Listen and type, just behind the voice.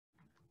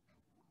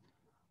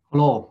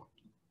Hello,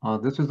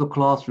 this is a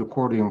class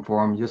recording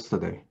from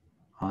yesterday.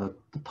 The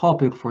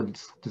topic for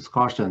this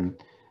discussion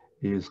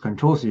is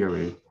control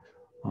theory.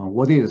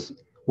 What it is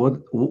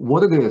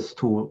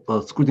to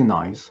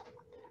scrutinize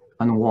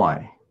and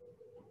why.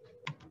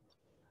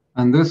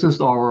 And this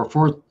is our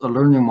first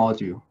learning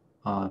module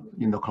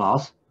in the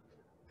class.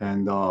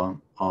 And the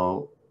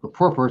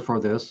purpose for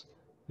this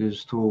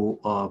is to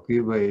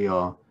give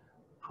a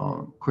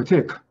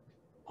critique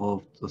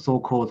of the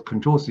so-called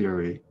control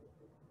theory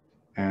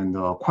and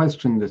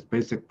question this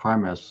basic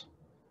premise,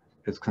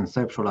 its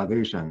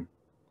conceptualization,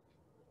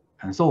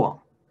 and so on.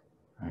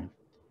 Right?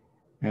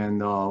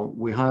 And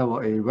we have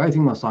a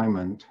writing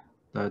assignment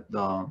that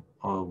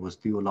was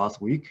due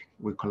last week.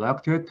 We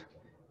collected,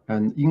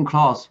 and in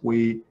class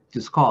we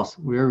discuss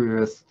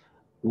various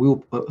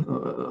points.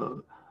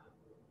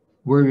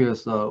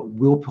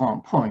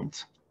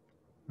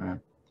 Right?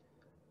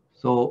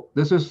 So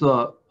this is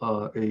a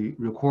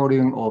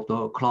recording of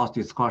the class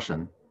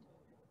discussion,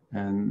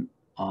 and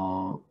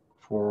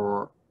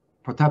for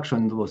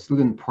protection of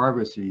student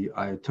privacy,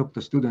 I took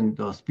the student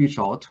speech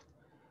out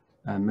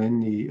and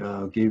mainly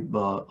gave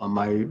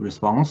my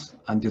response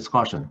and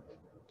discussion.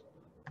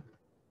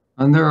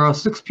 And there are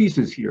 6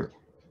 pieces here.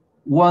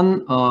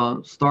 First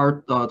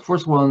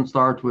one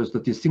starts with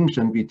the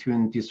distinction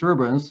between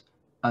disturbance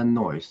and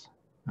noise.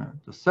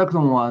 The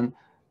second one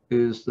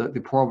is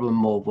the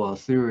problem of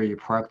theory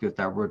practice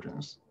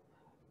divergence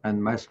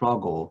and my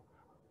struggle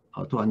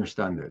to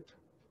understand it.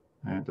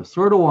 And the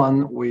third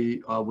one,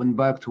 we went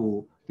back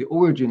to the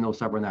origin of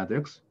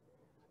cybernetics,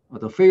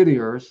 the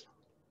failures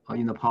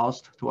in the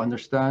past to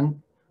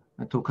understand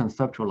and to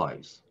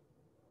conceptualize,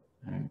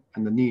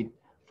 and the need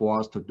for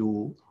us to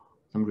do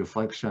some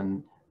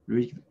reflection,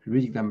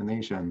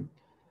 re-examination,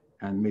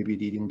 and maybe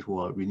leading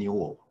to a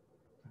renewal.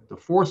 The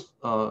fourth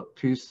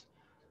piece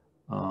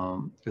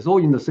is all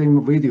in the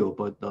same video,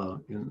 but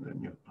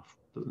in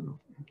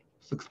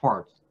 6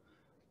 parts.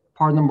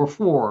 Part number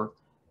 4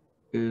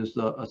 is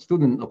a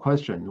student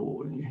question.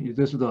 Is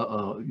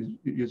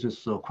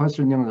this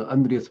questioning the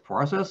endless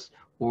process,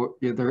 or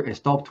is there a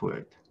stop to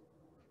it?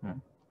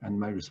 And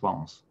my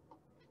response.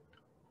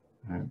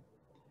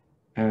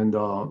 And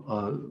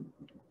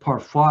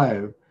part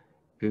 5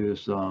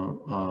 is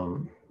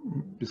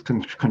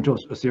control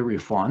theory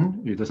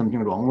fun? Is there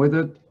something wrong with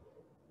it?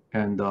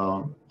 And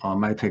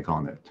my take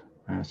on it.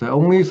 So I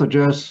only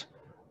suggest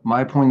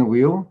my point of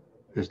view.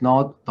 It's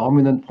not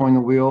dominant point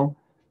of view.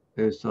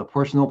 It's a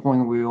personal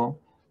point of view,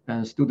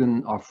 and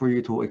students are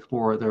free to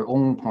explore their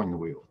own point of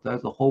view.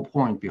 That's the whole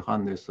point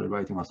behind this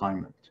writing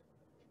assignment.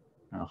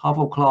 Half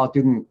of class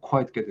didn't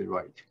quite get it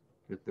right.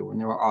 They were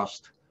never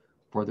asked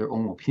for their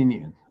own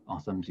opinion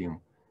on something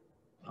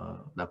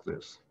like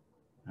this.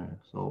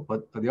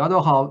 But the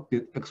other half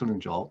did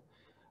excellent job.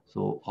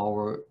 So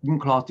our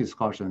in-class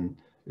discussion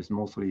is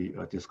mostly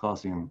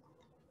discussing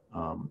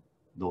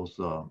those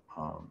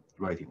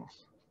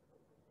writings.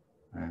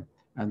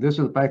 And this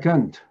is the back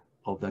end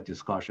of that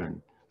discussion.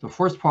 The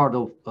first part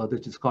of the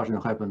discussion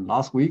happened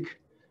last week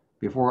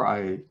before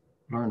I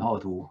learned how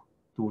to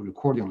do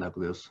recording like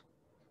this.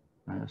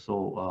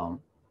 So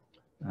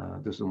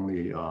this is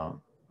only a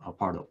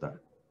part of that.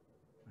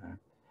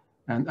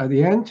 And at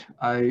the end,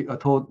 I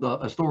told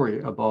a story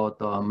about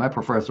my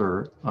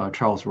professor,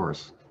 Charles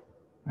Rohrs.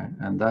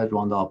 And that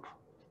round up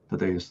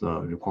today's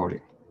recording.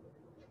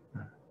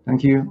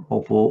 Thank you.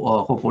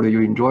 Hopefully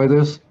you enjoy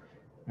this,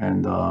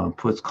 and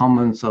put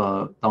comments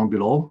down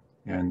below,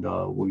 and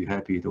we'll be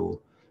happy to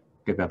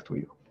get back to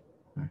you.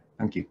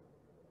 Thank you.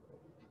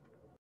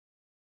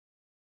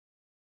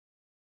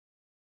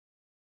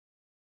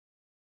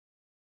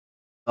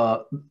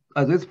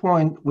 At this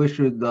point, we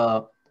should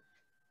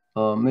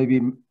maybe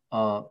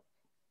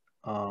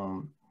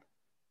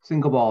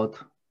think about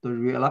the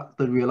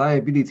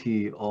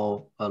reliability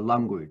of a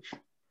language,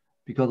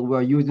 because we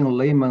are using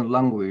layman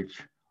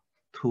language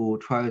to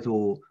try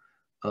to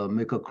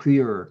make a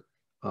clear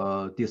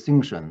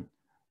distinction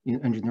in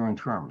engineering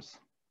terms.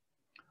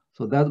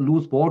 So that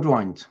loose ball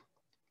joint,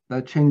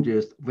 that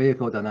changes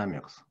vehicle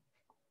dynamics,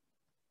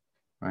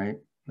 right?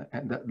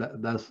 And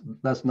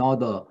that's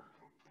not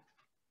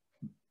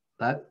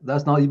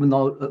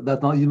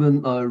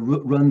even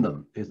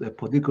random. It's a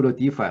particular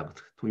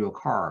defect to your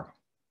car,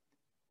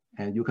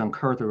 and you can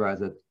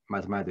characterize it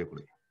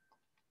mathematically.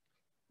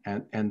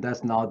 And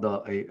that's not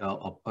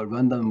a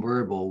random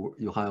variable.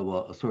 You have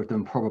a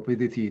certain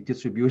probability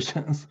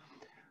distributions.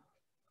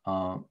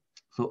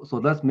 So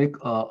let's make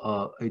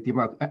a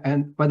demarc.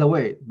 And by the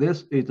way,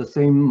 this is the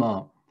same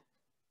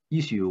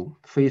issue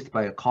faced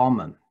by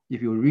Kalman.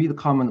 If you read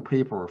Kalman's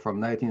paper from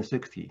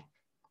 1960,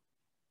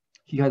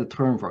 he had a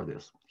term for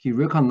this. He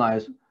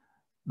recognized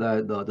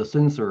that the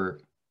sensor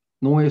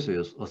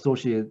noises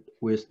associated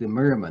with the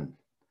measurement,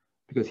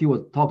 because he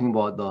was talking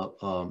about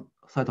the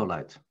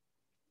satellite.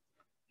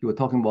 He was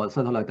talking about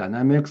satellite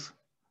dynamics,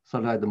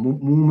 satellite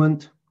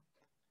movement,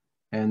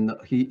 and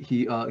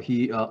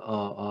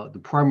the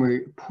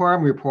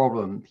primary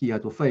problem he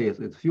had to face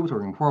is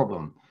filtering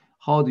problem.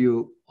 How do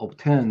you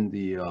obtain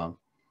the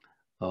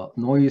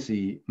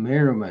noisy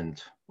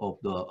measurement of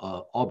the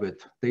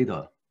orbit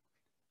data.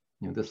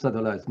 The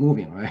satellite is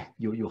moving, right?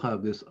 You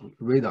have this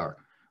radar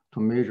to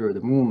measure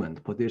the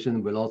movement,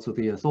 position,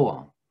 velocity, and so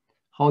on.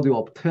 How do you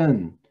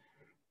obtain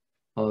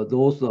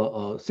those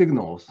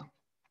signals,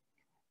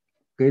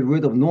 get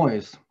rid of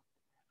noise,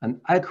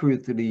 and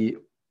accurately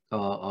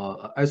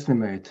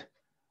estimate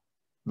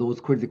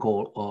those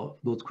critical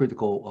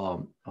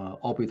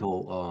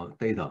orbital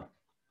data,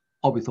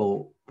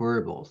 orbital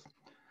variables?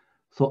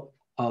 So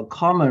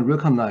Kalman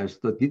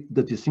recognized the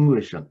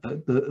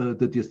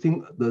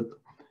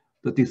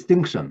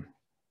distinction,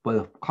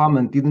 but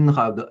Kalman didn't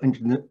have the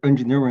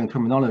engineering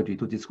terminology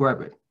to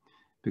describe it,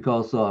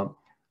 because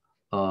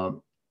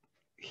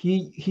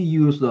he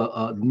used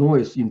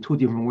noise in two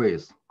different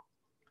ways.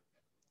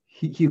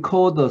 He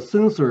called the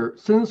sensor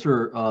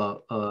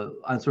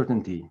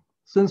uncertainty,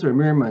 sensor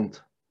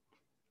measurement,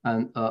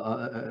 and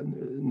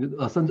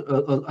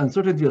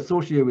uncertainty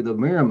associated with the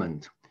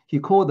measurement. He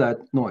called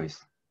that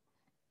noise.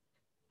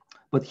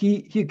 But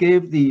he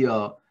gave the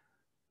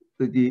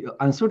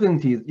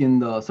uncertainty in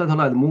the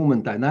satellite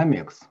movement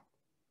dynamics.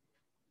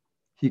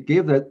 He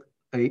gave that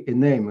a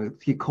name.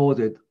 He called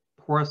it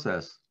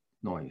process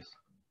noise.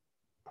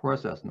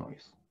 Process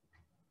noise.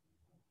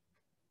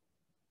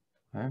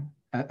 Okay?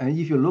 And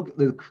if you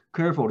look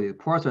carefully,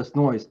 process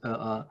noise,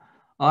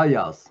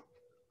 Ayas,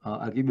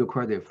 I give you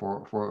credit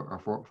for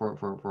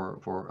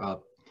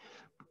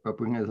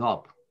bringing it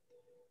up.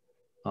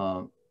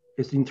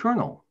 It's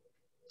internal.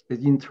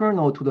 It's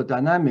internal to the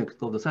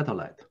dynamics of the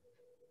satellite.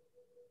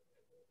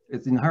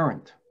 It's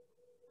inherent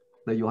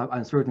that you have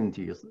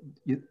uncertainties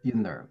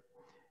in there.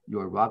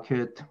 Your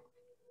rocket,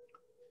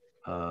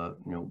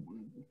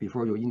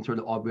 before you enter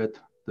the orbit,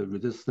 the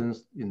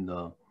resistance in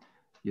the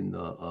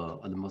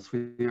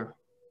atmosphere,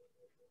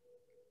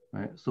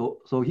 right?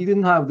 So he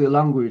didn't have the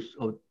language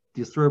of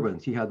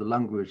disturbance. He had the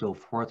language of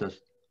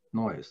process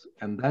noise,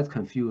 and that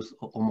confused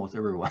almost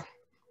everyone.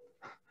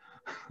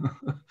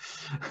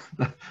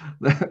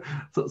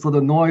 So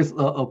the noise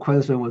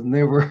question was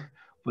never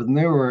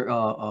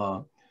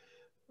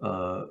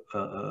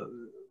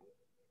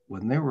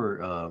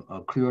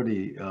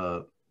clearly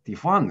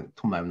defined,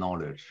 to my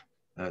knowledge.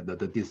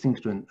 The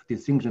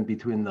distinction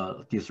between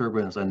the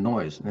disturbance and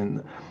noise,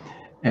 and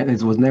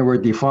it was never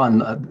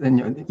defined.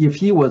 And if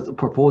he was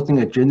proposing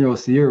a general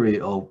theory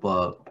of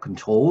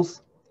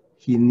controls,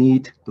 he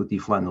need to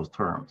define those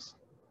terms.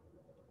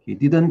 He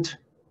didn't.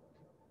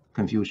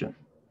 Confusion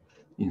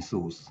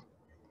ensues.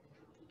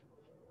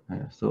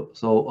 So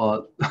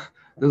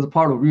this is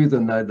part of the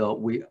reason that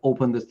we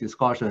opened this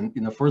discussion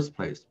in the first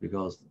place,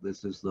 because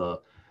this is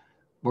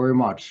very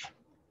much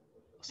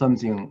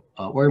something,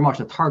 very much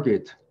a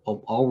target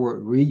of our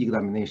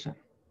re-examination.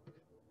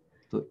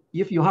 So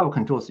if you have a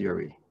control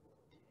theory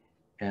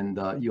and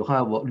you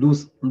have a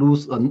loose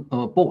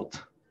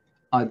bolt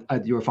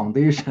at your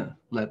foundation,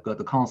 like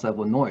the concept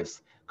of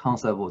noise,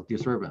 concept of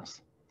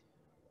disturbance,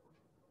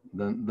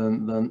 then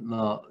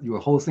your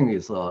whole thing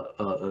is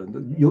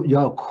you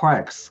have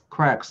cracks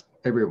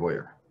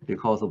everywhere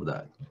because of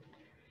that.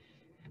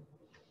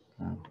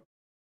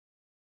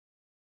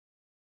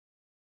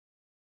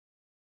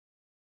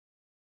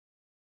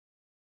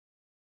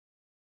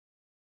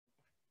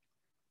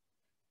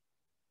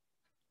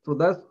 So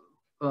that's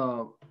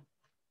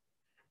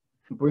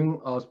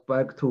bring us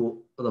back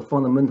to the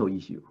fundamental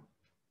issue.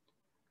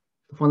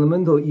 The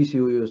fundamental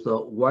issue is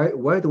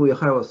why do we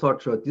have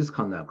such a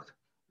disconnect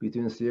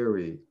between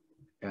theory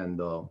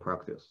and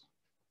practice?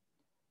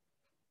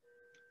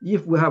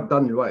 If we have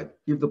done it right,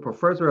 if the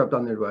professor have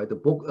done it right, the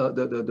book,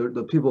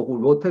 the people who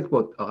wrote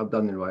textbook have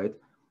done it right,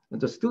 and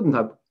the student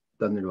have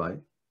done it right,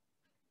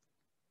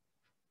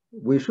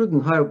 we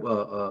shouldn't have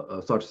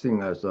such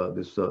thing as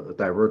this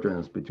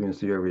divergence between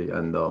theory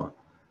and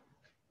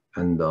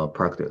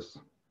practice.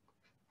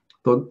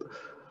 So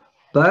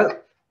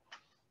that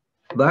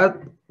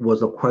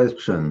was a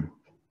question.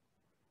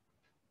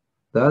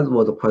 That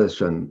was a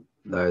question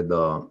that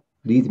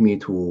lead me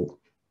to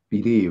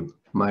believe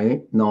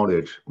my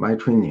knowledge, my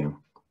training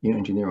in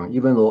engineering,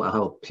 even though I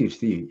have a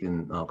PhD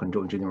in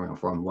control engineering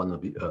from one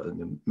of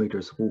the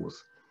major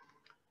schools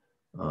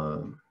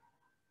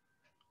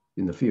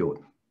in the field,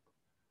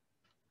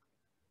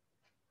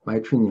 my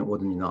training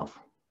wasn't enough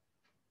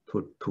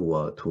to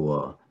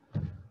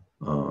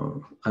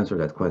answer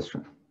that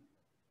question.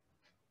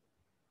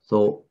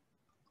 So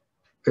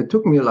it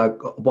took me like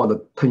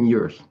about 10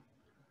 years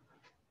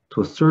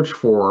to search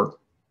for,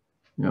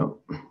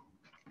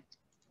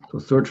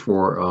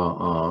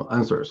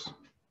 answers.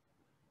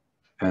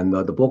 And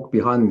the book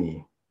behind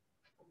me,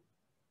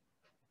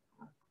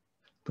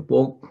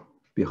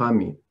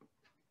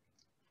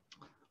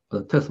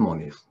 the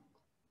testimonies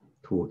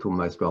to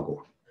my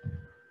struggle.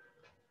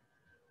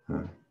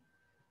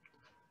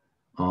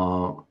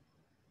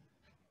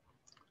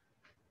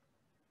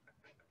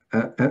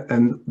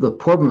 And the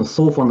problem is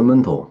so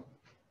fundamental.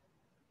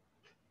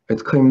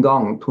 It came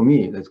down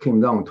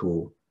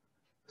to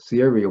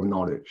theory of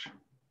knowledge,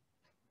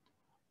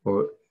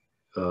 or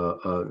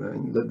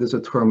there's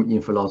a term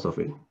in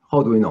philosophy.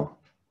 How do we know?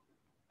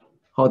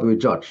 how do we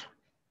judge?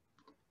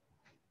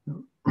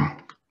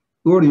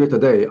 Earlier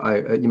today,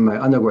 in my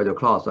undergraduate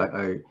class,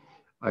 I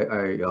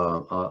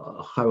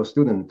have a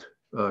student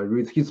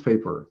read his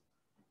paper,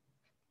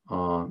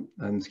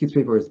 and his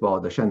paper is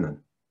about the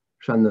Shannon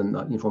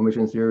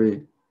information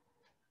theory,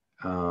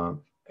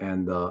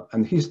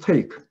 and his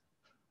take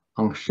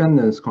on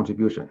Shannon's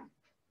contribution.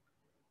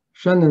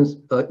 Shannon's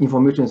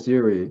information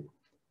theory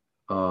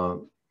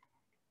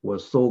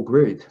was so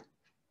great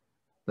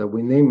that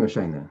we named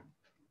Shannon.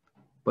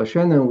 But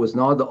Shannon was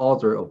not the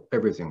author of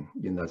everything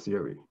in that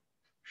theory.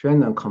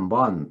 Shannon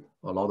combined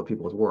a lot of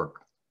people's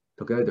work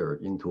together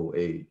into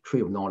a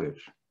tree of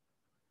knowledge.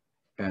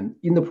 And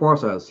in the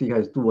process, he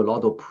has to do a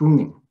lot of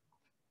pruning.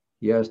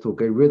 He has to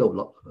get rid of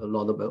a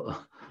lot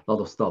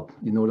of stuff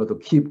in order to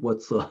keep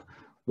what's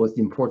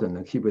important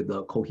and keep it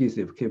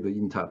cohesive, keep it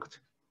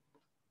intact.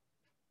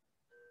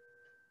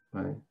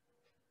 Right?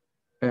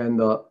 And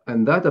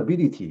that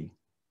ability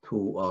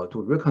to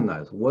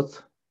recognize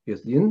what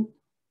is in,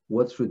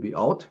 what should be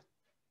out,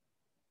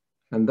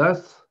 and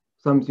that's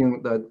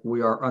something that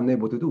we are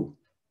unable to do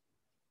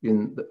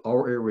in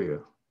our area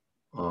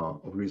of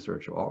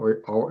research,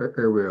 our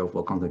area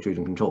of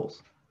concentration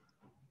controls.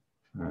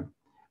 Right?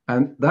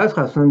 And that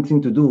has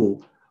something to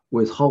do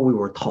with how we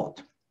were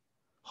taught,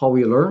 how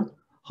we learn,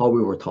 how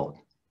we were taught.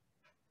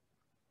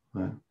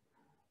 Right?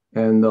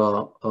 And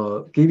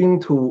giving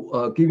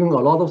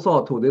a lot of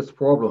thought to this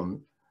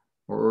problem,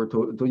 or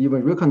to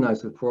even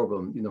recognize the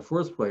problem in the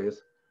first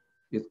place,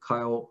 is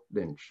Kyle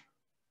Lynch.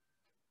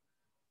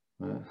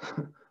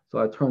 So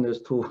I turn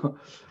this to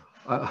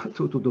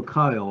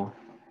Kyle,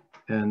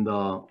 and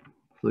so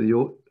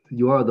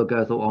you are the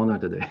guest of honor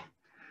today.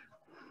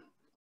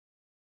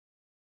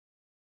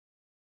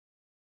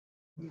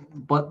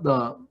 But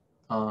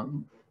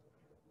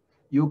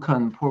you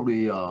can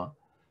probably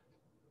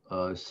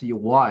see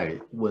why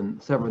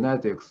when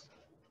cybernetics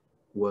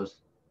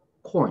was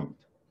coined,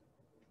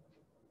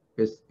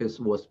 it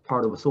was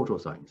part of a social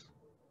science.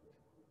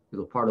 It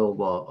was part of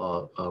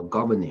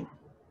governing,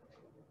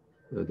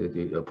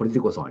 the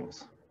political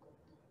science.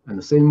 And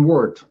the same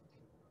word,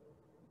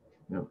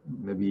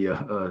 maybe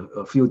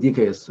a few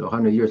decades,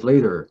 100 years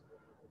later,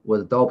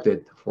 was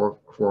adopted for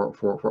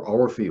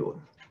our field.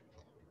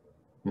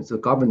 It's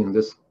governing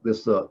this. They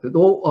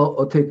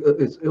all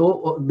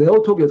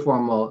took it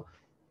from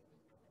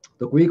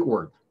the Greek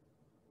word,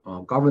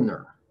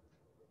 governor.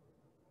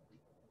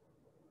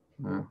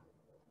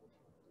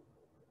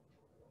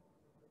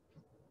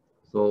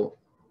 So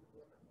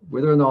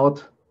whether or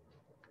not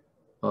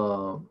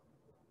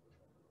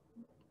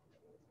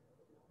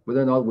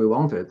we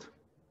want it,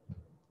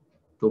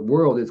 the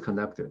world is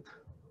connected.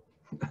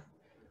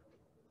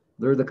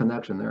 There's a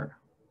connection there,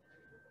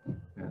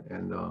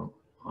 and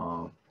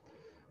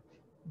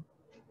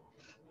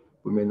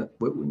we may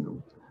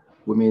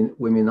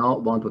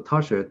not want to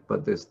touch it,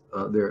 but it's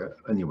there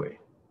anyway.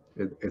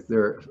 It's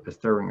there, it's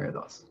staring at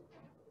us.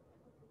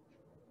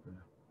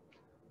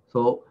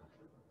 So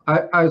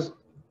as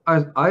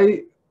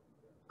I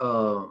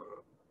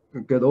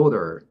get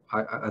older,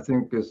 I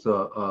think it's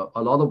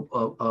a lot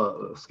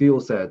of skill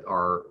set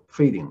are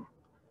fading,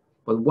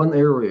 but one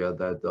area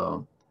that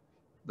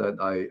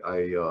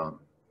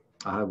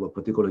I have a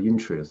particular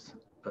interest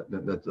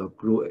that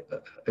grew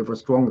ever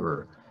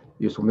stronger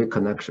is to make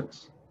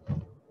connections.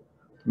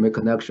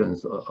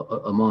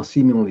 Among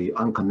seemingly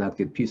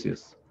unconnected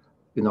pieces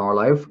in our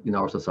life, in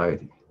our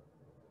society.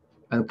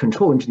 And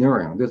control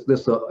engineering,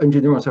 this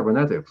engineering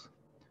cybernetics,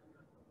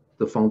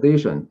 the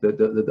foundation,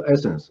 the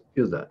essence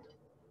is that,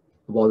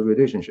 about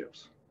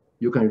relationships.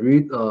 You can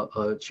read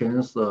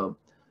Chen's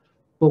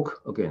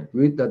book again,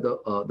 read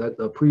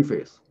that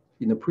preface.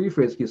 In the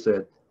preface, he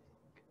said,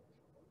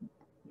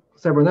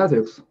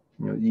 cybernetics,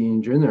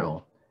 in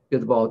general,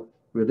 is about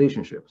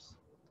relationships.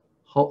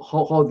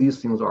 How these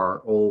things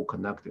are all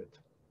connected,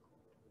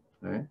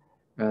 right?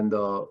 And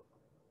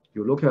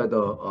you look at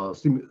the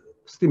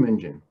steam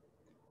engine.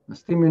 The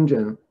steam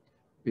engine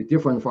is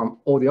different from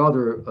all the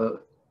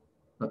other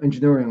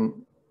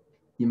engineering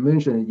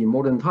inventions in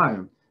modern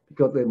time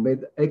because they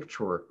made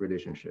actual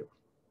relationship.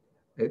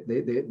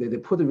 They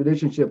put the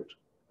relationship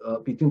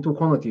between two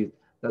quantities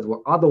that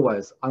were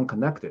otherwise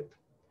unconnected,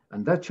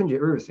 and that changed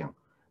everything.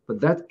 But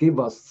that gave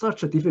us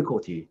such a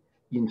difficulty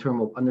in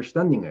terms of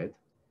understanding it,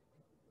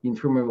 in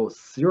terms of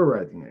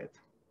theorizing it.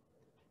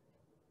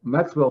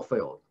 Maxwell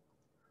failed.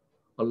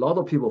 A lot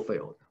of people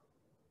failed.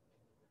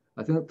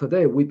 I think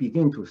today we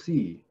begin to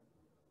see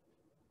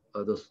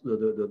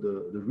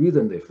the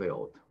reason they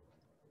failed,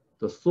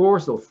 the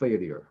source of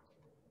failure,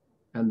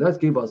 and that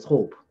gave us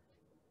hope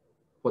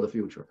for the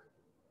future.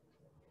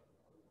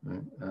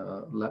 Right?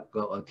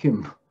 Like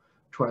Kim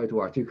tried to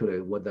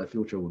articulate what that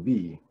future would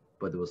be,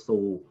 but it was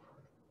so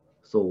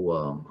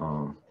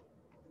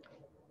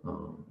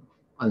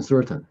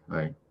uncertain,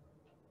 right?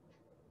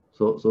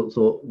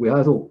 So we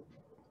have to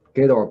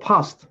get our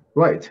past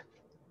right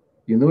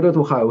in order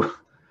to have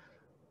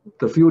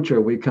the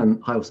future. We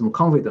can have some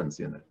confidence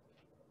in it,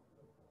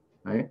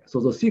 right? So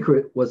the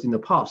secret was in the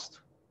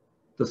past.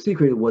 The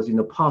secret was in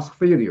the past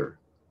failure,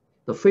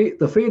 the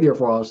failure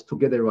for us to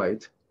get it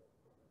right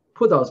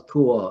put us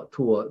to a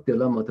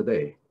dilemma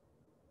today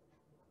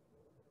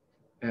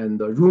and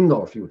ruined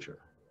our future.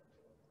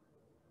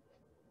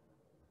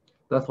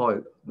 That's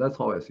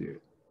how I see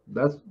it.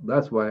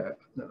 That's why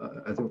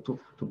I think to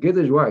get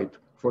it right,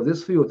 for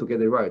this field to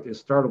get it right, it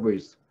starts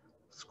with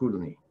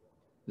scrutiny.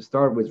 It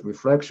starts with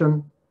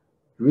reflection,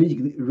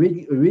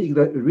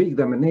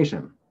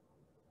 re-examination,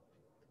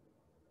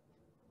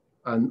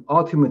 and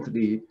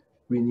ultimately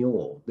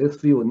renewal. This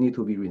field needs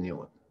to be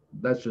renewed.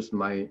 That's just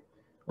my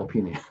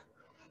opinion.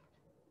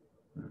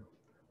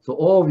 So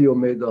all of you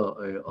made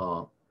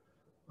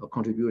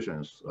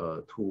contributions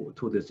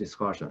to this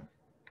discussion.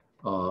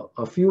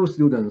 A few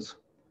students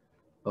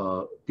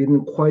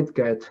didn't quite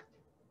get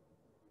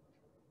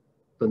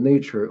the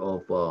nature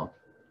of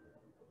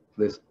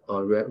this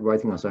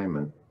writing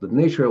assignment. The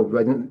nature of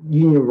writing,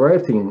 in your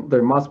writing,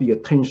 there must be a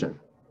tension,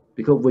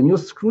 because when you're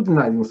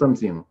scrutinizing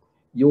something,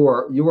 you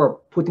are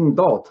putting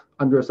doubt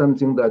under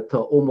something that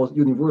almost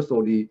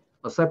universally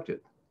accepted.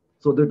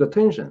 So there's a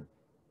tension.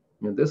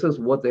 You know, this is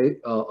what they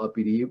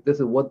believe. This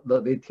is what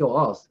they tell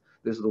us.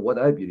 This is what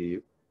I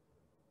believe.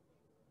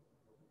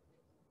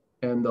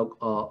 And the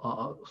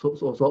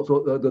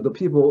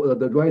people,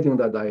 the writing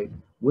that I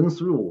went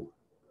through,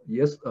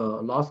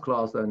 last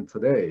class and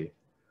today,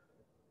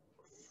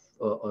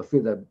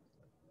 fit that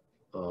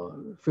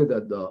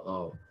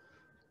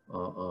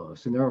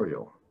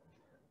scenario.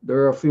 There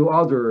are a few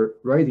other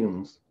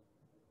writings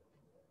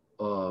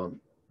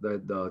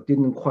that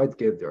didn't quite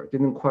get there,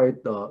 didn't quite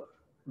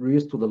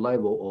reach to the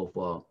level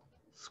of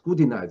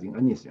scrutinizing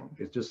anything.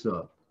 It's just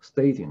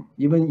stating,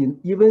 even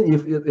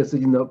if it's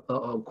in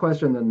a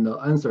question and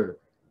answer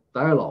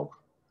dialogue.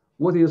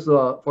 What is,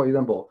 for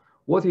example,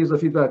 what is a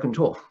feedback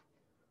control?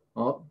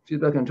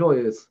 Feedback control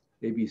is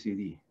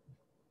ABCD,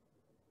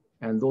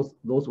 and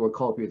those were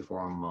copied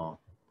from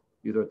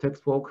either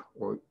textbook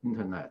or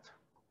internet.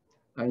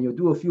 And you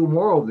do a few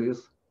more of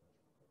this,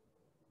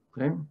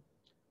 okay?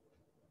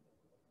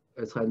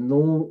 It's had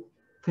no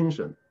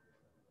tension,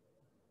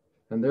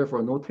 and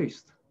therefore no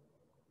taste.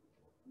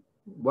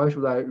 Why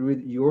should I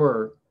read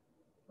your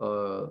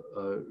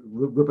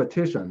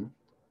repetition,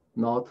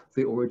 not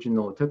the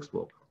original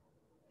textbook,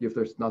 if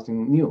there's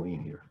nothing new in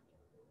here?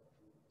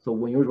 So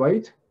when you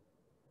write,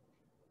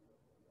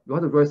 you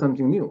have to write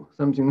something new,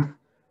 something,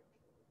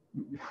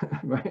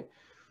 right?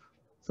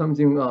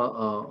 Something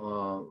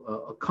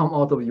come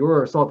out of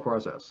your thought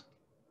process.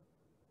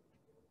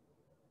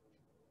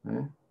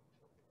 Okay?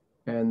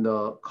 And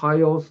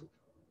Kyle's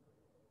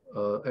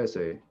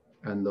essay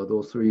and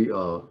those three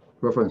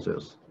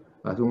references,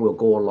 I think will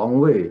go a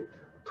long way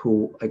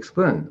to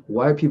explain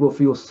why people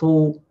feel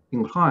so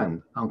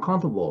inclined,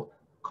 comfortable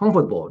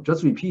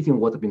just repeating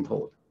what's been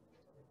told.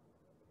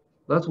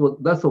 That's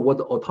what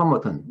the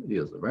automaton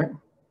is, right?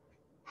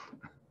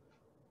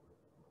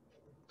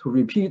 To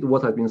repeat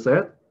what has been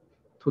said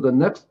to the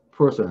next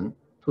person,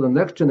 to the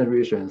next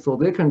generation, so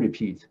they can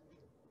repeat.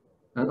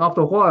 And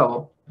after a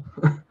while,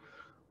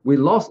 we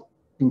lost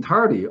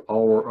entirely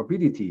our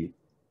ability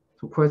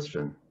to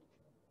question,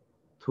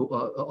 to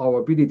our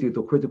ability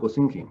to critical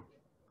thinking.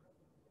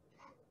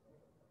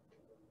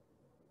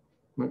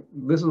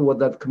 This is what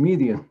that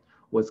comedian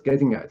was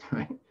getting at,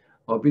 right?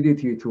 Our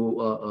ability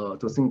to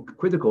think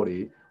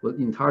critically was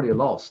entirely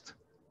lost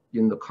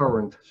in the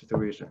current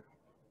situation,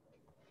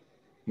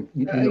 in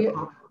the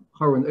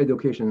current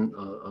education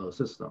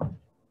system.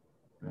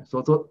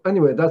 So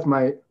anyway, that's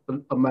my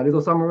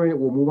little summary.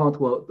 We'll move on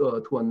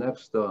to a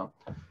next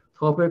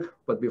topic.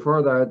 But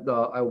before that,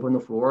 I open the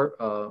floor.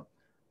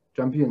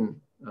 Jump in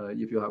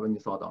if you have any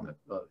thought on it.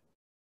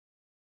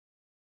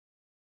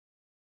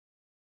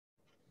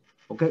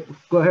 Okay,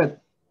 go ahead.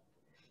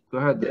 Go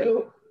ahead.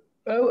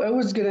 I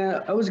was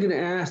gonna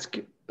ask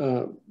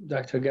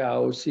Dr.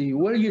 Gao. See,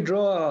 where do you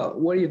draw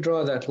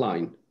that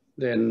line?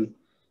 Then,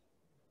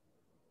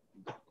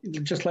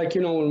 just like,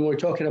 you know, when we're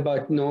talking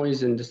about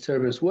noise and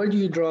disturbance, where do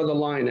you draw the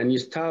line and you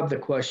stop the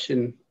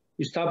question?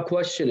 You stop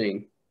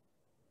questioning,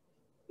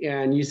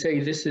 and you say,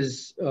 "This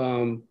is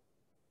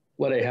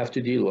what I have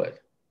to deal with,"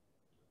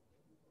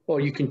 or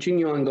you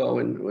continue on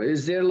going.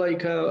 Is there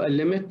like a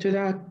limit to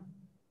that?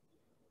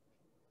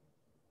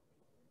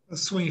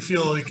 That's when you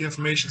feel like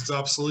information is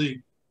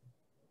obsolete.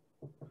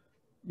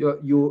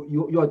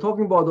 You are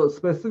talking about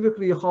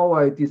specifically how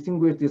I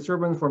distinguish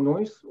disturbance from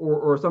noise,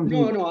 or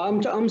something? No,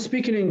 I'm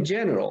speaking in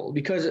general,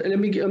 because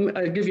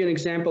I'll give you an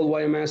example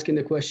why I'm asking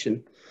the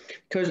question.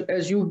 Because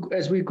as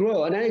we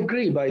grow, and I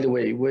agree, by the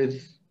way,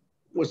 with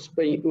what's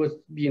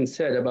being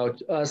said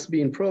about us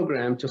being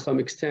programmed to some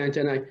extent,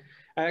 and I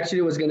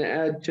actually was going to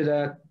add to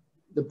that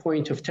the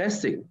point of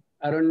testing.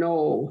 I don't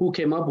know who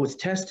came up with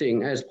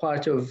testing as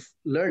part of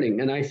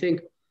learning. And I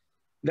think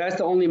that's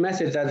the only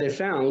method that they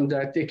found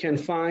that they can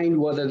find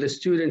whether the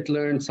student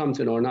learned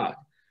something or not.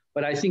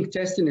 But I think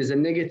testing is a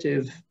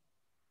negative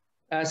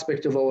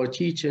aspect of our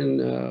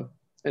teaching and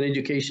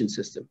education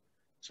system.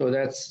 So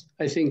that's,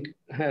 I think,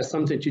 has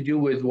something to do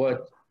with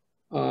what,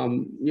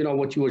 you know,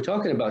 what you were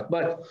talking about.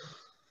 But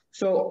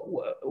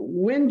So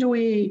when do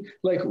we,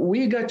 like,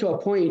 we got to a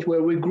point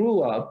where we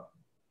grew up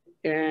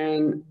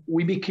and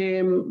we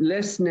became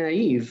less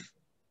naive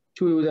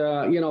to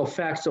the, you know,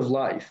 facts of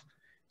life.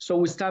 So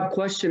we stopped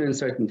questioning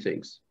certain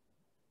things.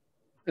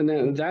 And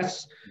then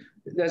that's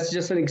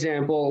just an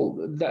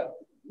example, that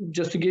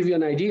just to give you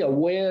an idea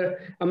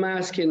where I'm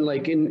asking,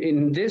 like,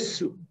 in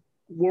this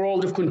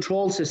world of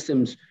control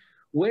systems,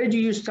 where do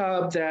you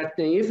stop that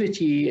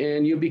naivety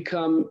and you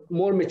become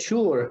more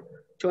mature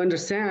to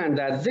understand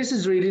that this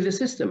is really the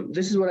system,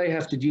 this is what I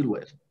have to deal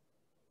with?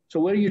 So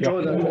where do you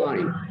draw that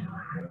line?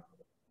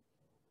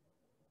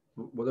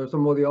 Was there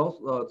somebody else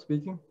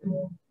speaking?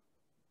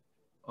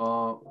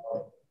 Does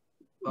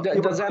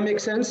that make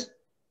sense?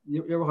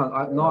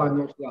 Now I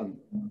understand.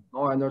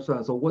 Now I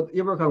understand. So what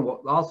Ibrahim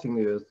was asking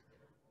is,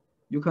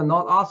 you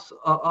cannot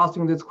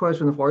asking this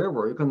question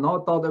forever. You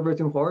cannot doubt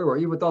everything forever.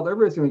 If you doubt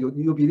everything,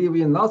 you believe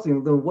in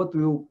nothing, then what do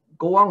you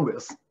go on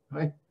with,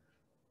 right?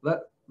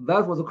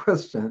 That was the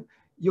question.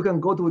 You can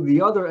go to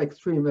the other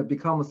extreme and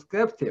become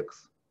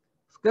skeptics.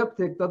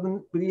 Skeptic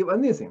doesn't believe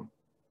anything.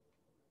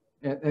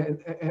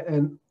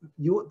 And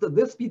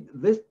this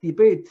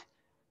debate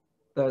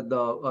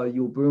that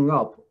you bring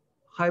up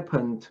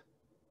happened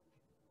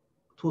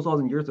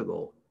 2,000 years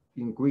ago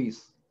in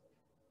Greece.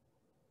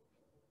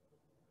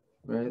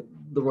 Right?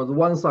 There was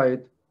one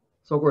side,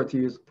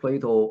 Socrates,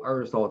 Plato,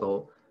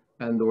 Aristotle,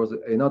 and there was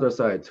another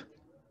side,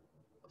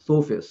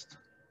 sophists,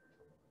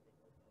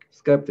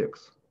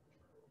 skeptics,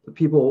 the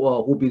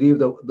people who believe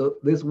that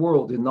this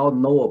world is not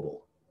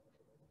knowable.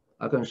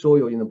 I can show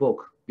you in the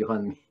book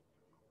behind me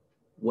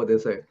what they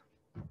say.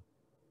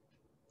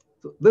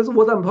 So this is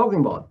what I'm talking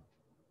about.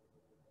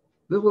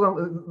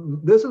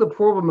 This is the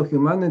problem of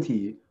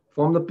humanity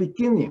from the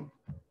beginning.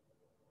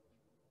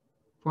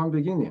 From the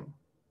beginning,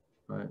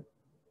 right?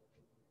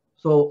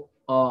 So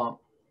the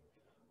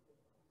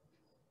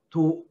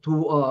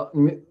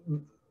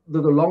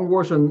long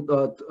version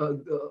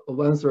of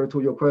answer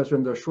to your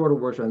question, the short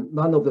version,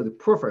 none of it is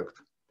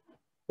perfect.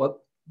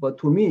 But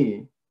to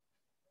me,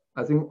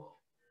 I think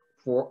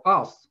for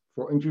us,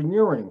 for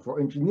engineering, for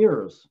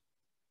engineers,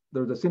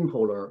 there's a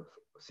simpler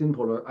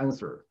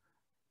answer.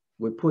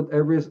 We put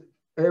every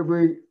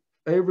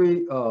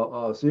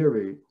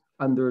theory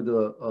under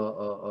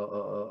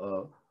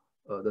the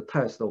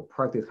test of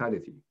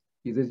practicality.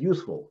 Is it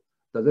useful?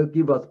 Does it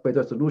give us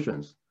better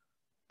solutions?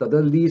 Does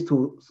that lead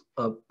to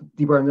a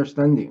deeper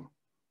understanding?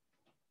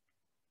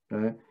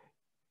 Okay?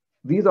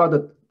 These are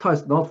the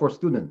tests not for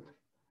students.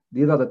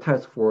 These are the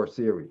tests for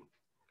theory.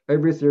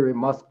 Every theory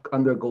must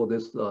undergo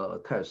this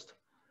test.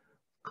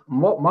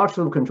 Much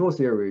of control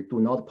theory do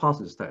not pass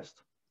this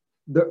test.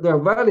 There are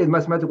valid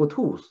mathematical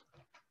tools.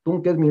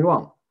 Don't get me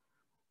wrong.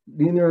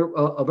 Linear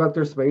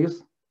vector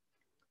space,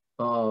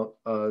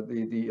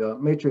 the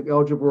matrix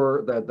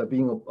algebra that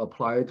being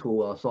applied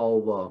to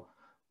solve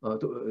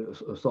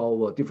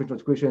differential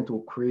equation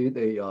to create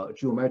a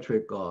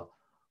geometric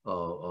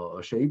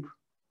shape,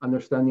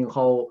 understanding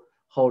how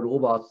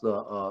robots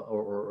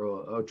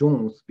or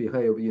drones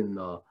behave in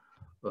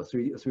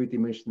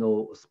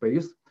three-dimensional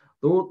space.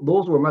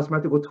 Those were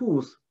mathematical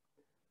tools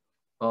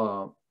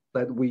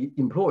that we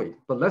employ.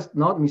 But let's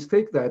not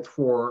mistake that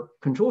for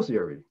control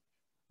theory.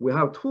 We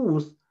have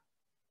tools,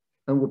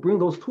 and we bring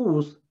those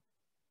tools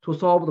to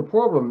solve the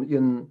problem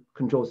in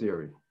control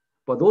theory.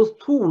 But those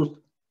tools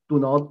do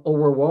not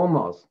overwhelm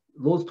us.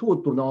 Those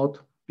tools do not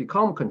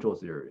become control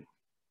theory,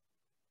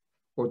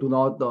 or do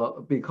not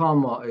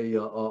become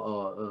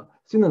a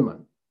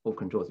synonym of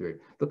control theory.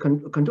 The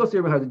control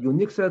theory has a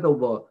unique set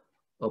of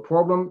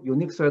problem,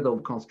 unique set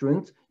of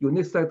constraints,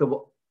 unique set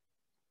of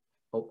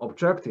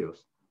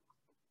objectives.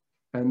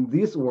 And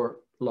these were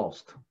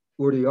lost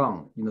early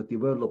on in the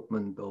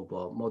development of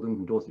modern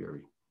control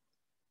theory.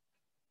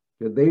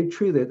 They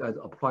treat it as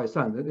applied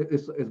science.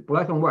 It's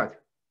black and white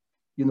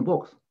in the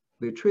books.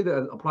 They treat it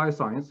as applied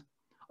science.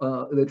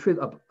 They treat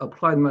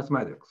applied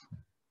mathematics.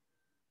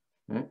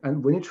 Okay?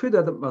 And when you treat it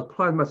as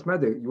applied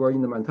mathematics, you are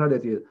in the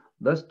mentality,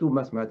 let's do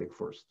mathematics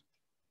first,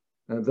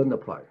 and then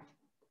apply.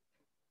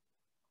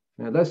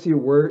 And let's see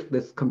where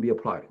this can be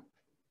applied.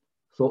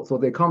 So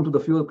they come to the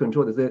field of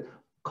control, they say,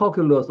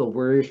 calculus of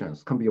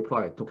variations can be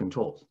applied to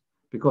controls,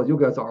 because you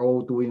guys are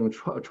all doing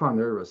trial and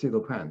error,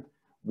 single plan.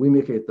 We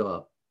make it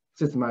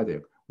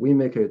systematic. We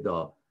make it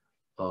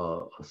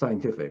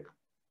scientific.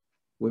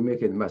 We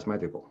make it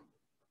mathematical.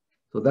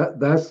 So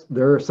that's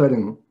their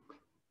setting.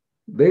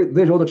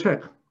 They wrote a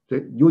check.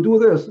 You do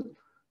this,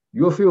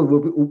 your field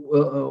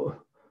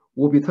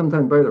will be 10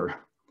 times better.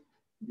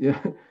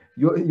 Yeah,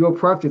 your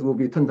practice will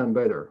be 10 times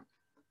better.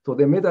 So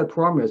they made that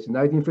promise in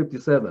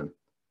 1957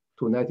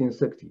 to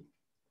 1960.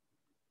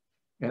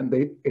 And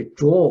it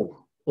drove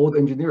all the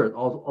engineers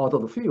out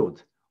of the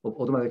field of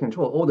automatic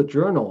control. All the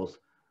journals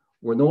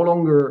were no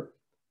longer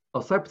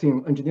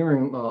accepting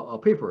engineering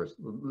papers.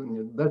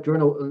 That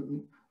journal,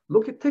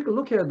 take a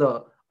look at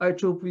the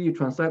IEEE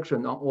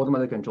transaction on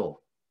automatic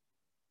control.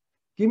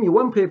 Give me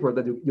one paper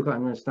that you can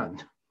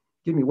understand.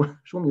 Give me one,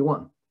 show me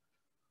one.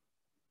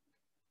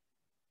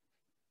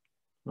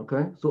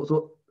 Okay,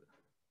 so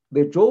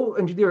they drove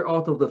engineer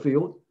out of the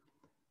field,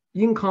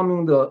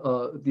 incoming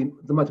the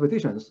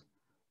mathematicians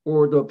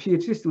or the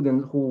PhD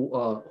student who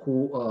are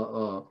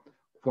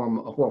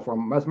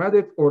from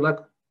mathematics, or like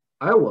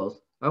I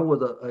was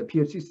a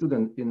PhD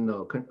student in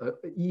the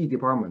EE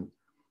department.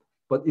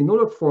 But in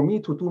order for me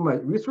to do my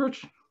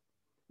research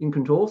in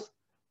controls,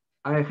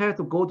 I had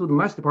to go to the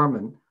math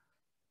department,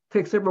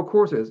 take several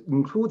courses,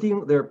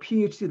 including their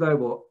PhD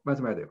level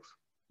mathematics,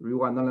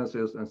 real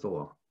analysis, and so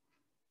on.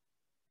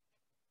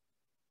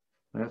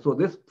 And so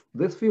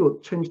this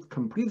field changed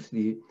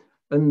completely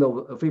in the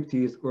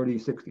 50s, early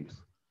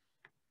 60s.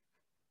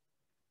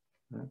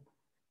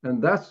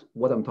 And that's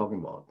what I'm talking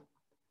about.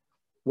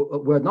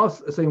 We're not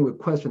saying we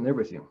question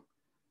everything.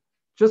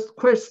 Just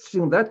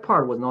questioning that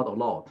part was not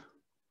allowed.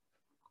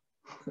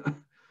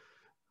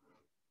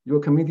 You're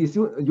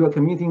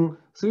committing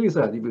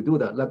suicide if you do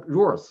that, like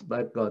Rohrs,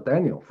 like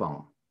Daniel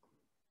found.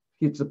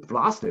 He just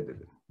blasted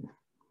it.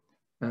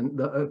 And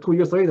 2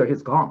 years later,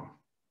 he's gone.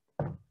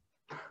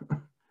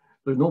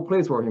 There's no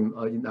place for him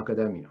in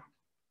academia.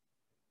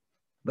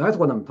 That's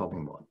what I'm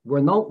talking about.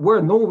 We're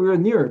nowhere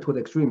near to the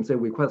extreme, say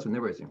we question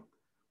everything.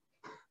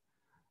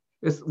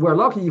 We're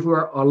lucky if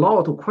we're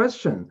allowed to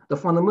question the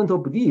fundamental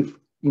belief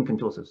in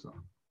control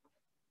system.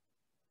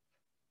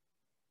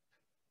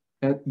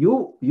 And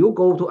you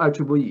go to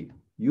IEEE,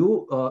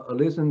 you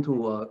listen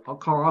to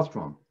Carl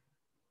Ostrom,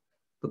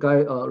 the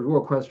guy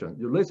Rohrs question.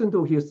 You listen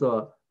to his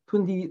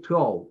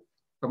 2012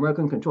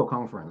 American Control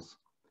Conference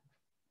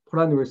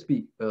plenary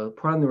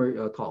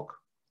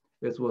talk.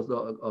 It was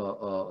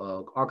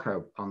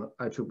archived on the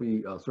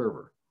IEEE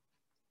server.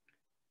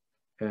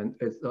 And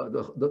it's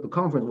the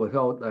conference was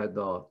held at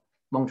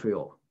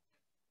Montreal.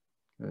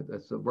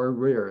 It's very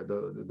rare,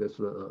 this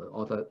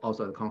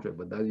outside the country,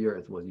 but that year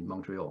it was in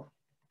Montreal.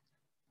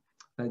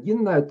 And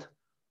in that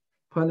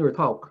plenary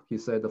talk, he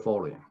said the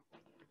following.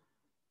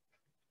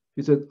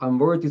 He said, "I'm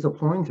very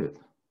disappointed."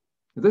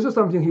 This is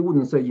something he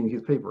wouldn't say in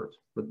his papers,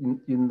 but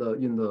in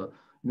the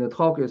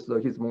talk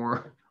he's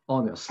more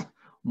honest,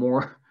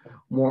 more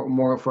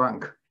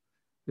frank.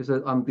 He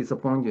said, "I'm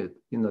disappointed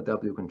in the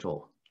W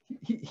control."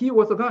 He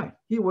was the guy.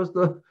 He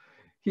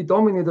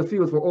dominated the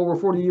field for over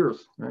 40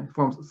 years, right?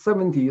 From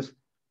 70s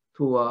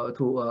to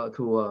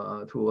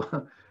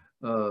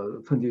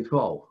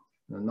 2012.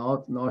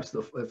 Now it's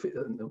the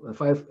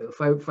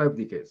five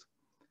decades.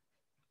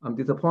 I'm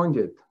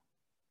disappointed.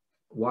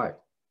 Why?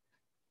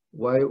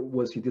 Why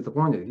was he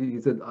disappointed? He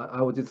said,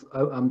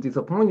 I'm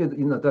disappointed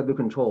in the W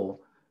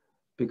control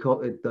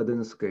because it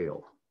doesn't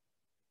scale.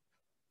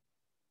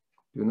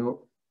 You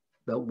know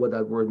what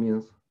that word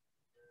means?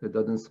 It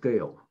doesn't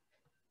scale.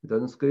 It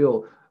doesn't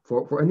scale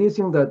for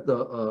anything that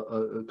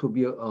to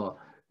be a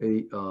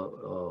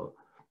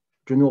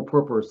general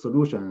purpose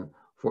solution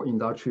for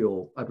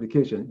industrial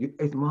application.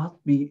 It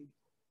must be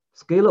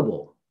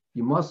scalable.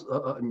 You must,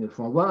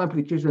 from one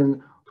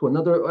application to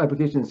another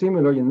application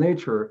similar in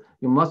nature,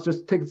 you must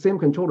just take the same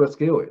controller,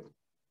 scale it.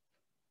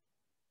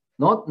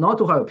 Not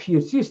to have a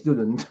PhD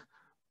student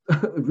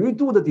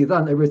redo the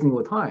design every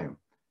single time.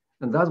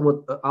 And that's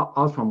what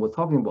Ostrom was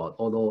talking about.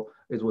 Although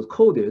it was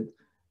coded,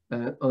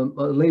 a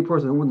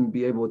layperson wouldn't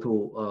be able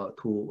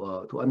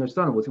to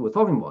understand what he was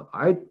talking about.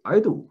 I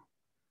do.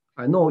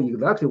 I know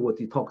exactly what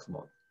he talks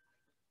about.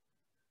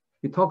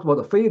 He talks about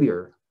the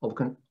failure of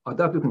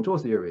adaptive control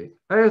theory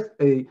as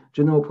a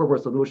general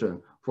purpose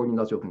solution for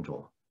industrial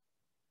control.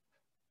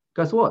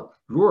 Guess what?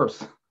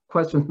 Rohrs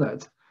questioned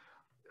that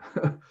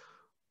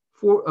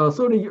for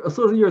 30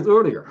 years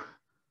earlier.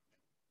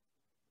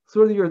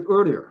 30 years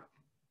earlier.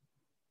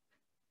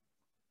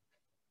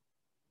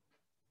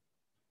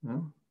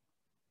 Yeah.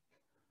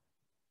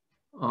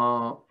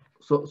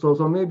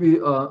 So maybe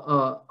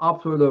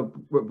after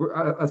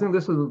I think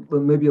this is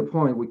maybe a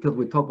point because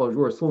we talk about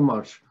Rohrs so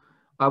much.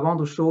 I want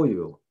to show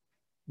you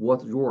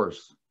what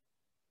Rohrs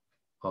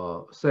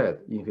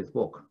said in his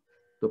book,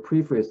 the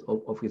preface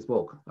of his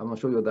book. I'm going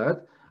to show you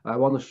that. I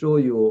want to show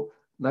you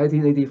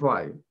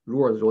 1985,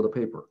 Rohrs wrote a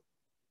paper,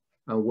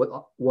 and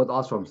what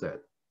Ostrom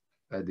said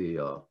at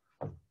the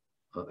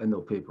end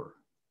of paper.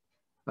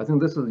 I think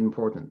this is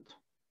important.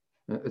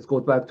 It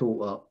goes back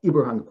to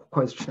Abraham's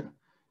question.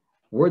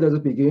 Where does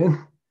it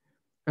begin?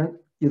 And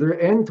is there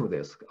an end to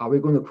this? Are we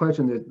going to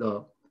question it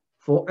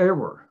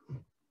forever?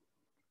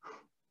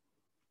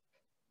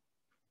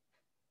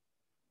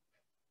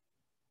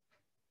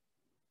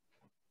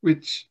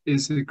 Which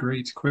is a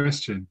great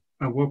question.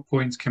 At what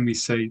point can we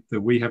say that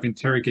we have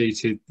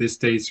interrogated this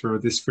data or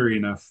this theory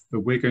enough that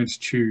we're going to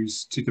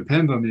choose to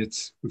depend on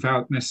it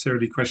without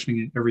necessarily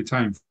questioning it every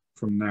time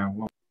from now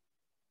on?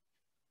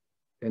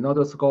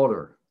 Another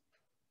scholar,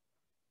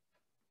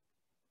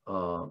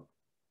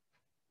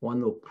 one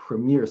of the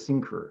premier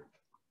thinker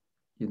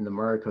in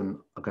American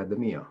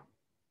academia.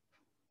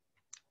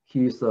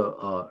 He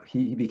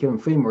became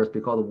famous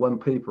because of one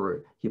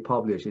paper he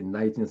published in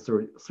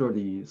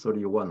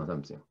 1931 or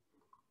something.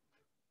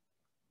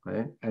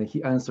 Okay? And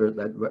he answered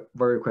that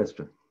very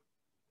question.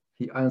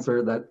 He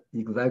answered that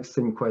exact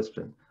same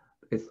question.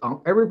 It's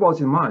on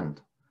everybody's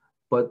mind,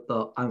 but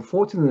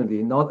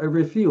unfortunately, not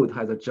every field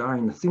has a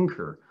giant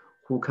thinker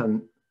who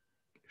can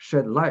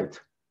shed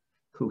light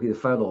to his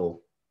fellow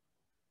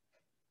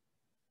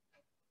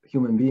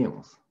human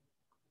beings.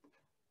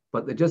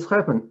 But it just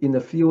happened in the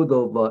field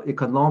of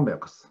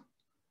economics.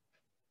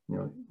 You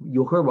know,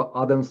 you heard about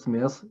Adam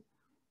Smith,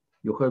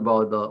 you heard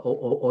about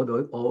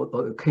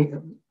the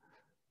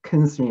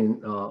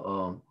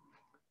Keynesian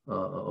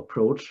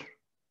approach.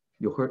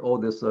 You heard all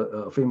this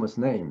famous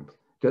names.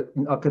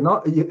 In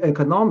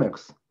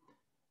economics,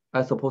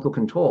 as opposed to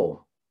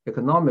control,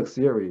 economic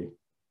theory,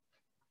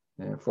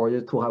 for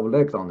it to have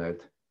legs on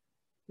it,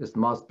 it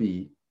must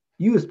be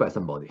used by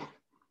somebody.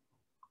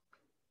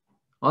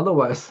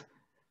 Otherwise,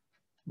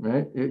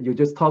 right, you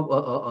just talk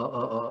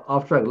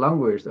abstract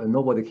language and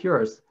nobody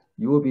cares.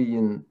 You will be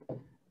in,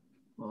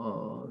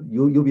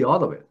 you'll be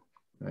out of it.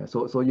 Right?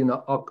 So in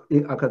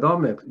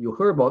academics, you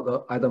heard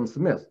about Adam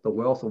Smith, the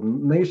wealth of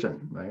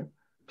nation, right?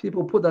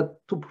 People put that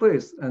to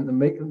place and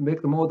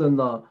make the modern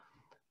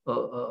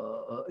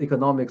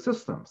economic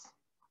systems.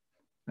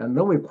 And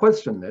then we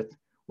question it.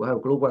 We have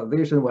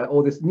globalization, we have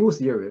all this new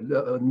theory,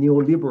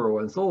 neoliberal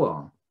and so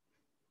on.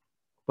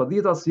 But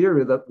these are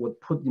theories that were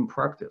put in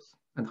practice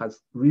and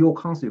has real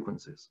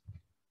consequences.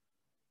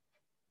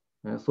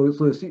 And so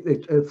you see,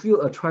 it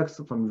field attracts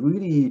some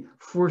really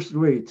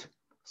first-rate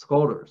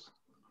scholars.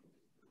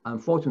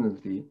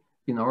 Unfortunately,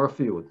 in our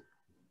field,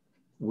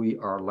 we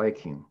are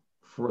lacking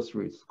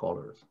first-rate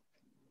scholars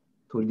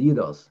to lead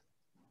us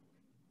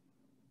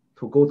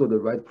to go to the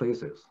right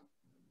places.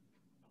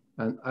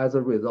 And as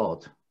a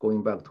result,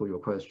 going back to your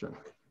question,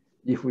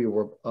 if we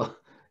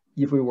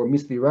were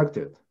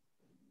misdirected,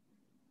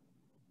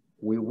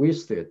 we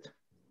wasted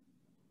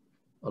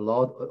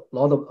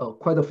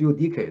quite a few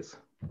decades,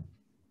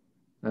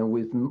 and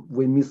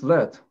we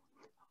misled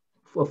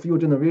a few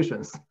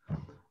generations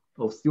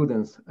of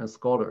students and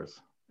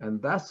scholars,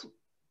 and that's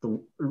the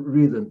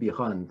reason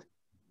behind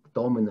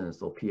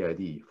dominance of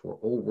PID for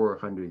over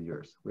 100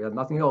 years. We had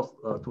nothing else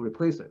to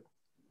replace it.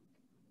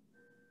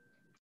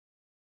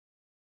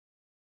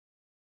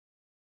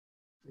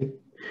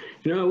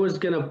 You know,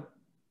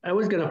 I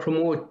was gonna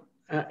promote,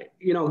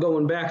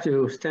 going back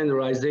to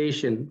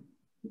standardization.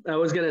 I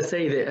was gonna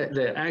say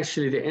that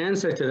actually the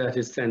answer to that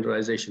is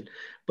standardization.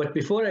 But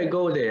before I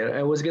go there,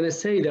 I was gonna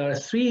say there are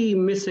three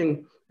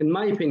missing, in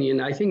my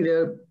opinion. I think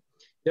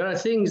there are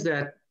things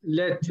that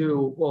led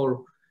to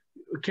or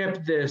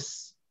kept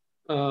this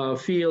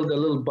field a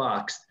little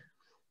boxed.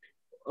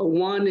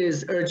 One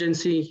is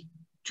urgency,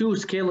 two,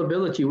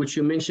 scalability, which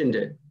you mentioned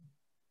it.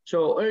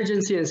 So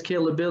urgency and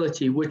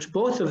scalability, which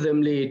both of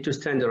them lead to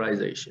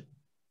standardization.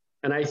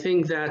 And I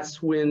think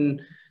that's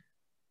when,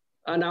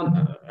 and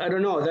I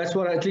don't know, that's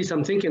what at least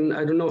I'm thinking.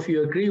 I don't know if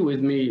you agree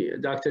with me,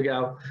 Dr.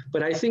 Gao,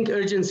 but I think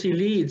urgency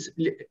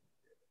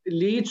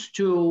leads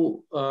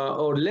to,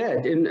 or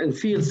led in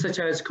fields such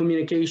as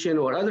communication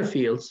or other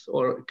fields,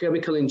 or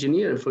chemical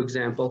engineering, for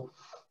example,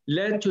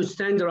 led to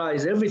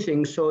standardize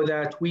everything so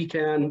that we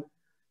can,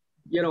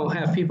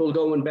 have people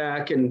going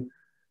back and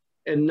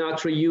not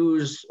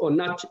reuse or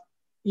not,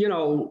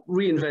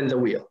 reinvent the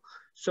wheel.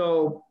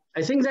 So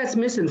I think that's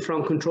missing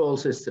from control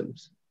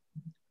systems.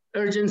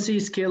 Urgency,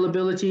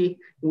 scalability,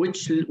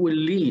 which will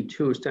lead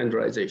to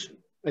standardization.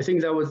 I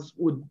think that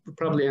would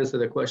probably answer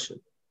the question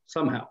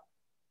somehow.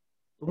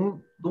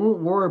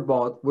 Don't worry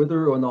about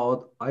whether or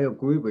not I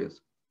agree with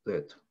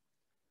it.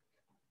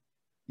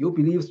 You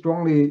believe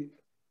strongly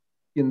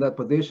in that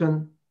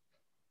position?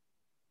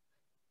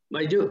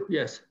 I do,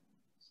 yes.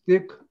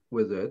 Stick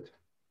with it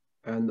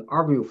and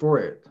argue for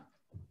it.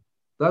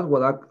 That's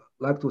what I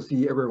like to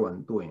see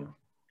everyone doing.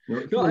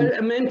 No,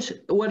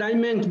 what I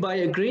meant by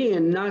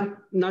agreeing,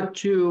 not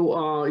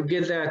to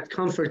get that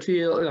comfort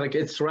feel like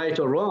it's right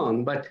or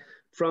wrong, but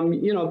from,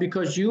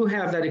 because you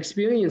have that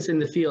experience in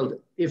the field,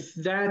 if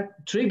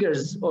that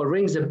triggers or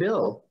rings a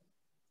bell,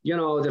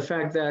 the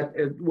fact that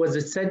was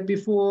it said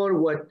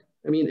before,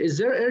 is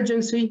there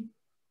urgency?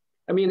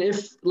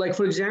 If, like,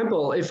 for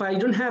example, if I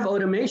don't have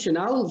automation,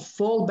 I'll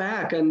fall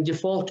back and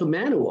default to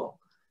manual.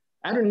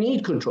 I don't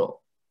need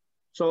control.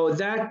 So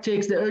that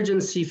takes the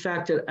urgency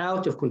factor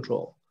out of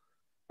control,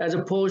 as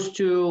opposed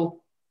to,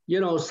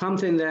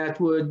 something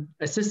that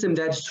a system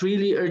that's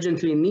really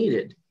urgently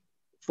needed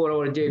for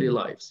our daily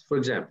lives, for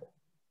example.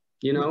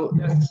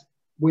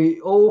 We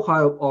all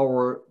have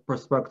our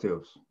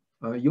perspectives.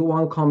 You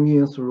want to come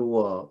in through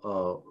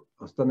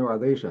a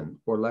standardization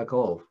or lack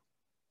of.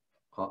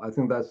 I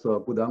think that's a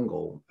good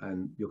angle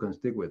and you can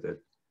stick with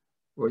it.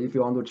 Or if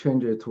you want to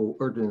change it to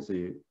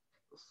urgency,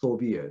 so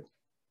be it.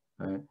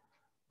 Right?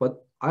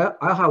 But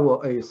I have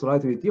a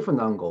slightly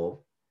different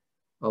angle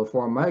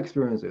from my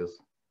experiences.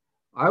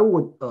 I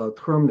would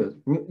term this,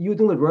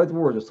 using the right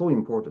word is so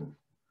important.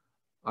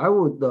 I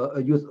would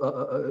use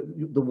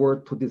the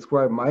word to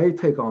describe my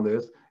take on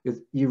this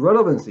is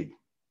irrelevancy.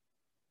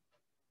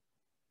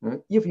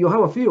 If you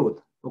have a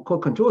field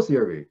called control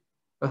theory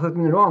that has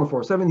been around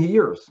for 70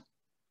 years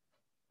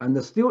and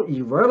is still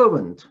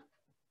irrelevant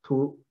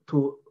to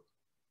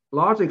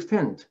large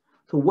extent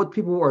to what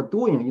people are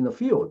doing in the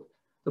field,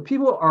 the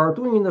people are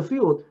doing in the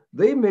field,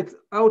 they make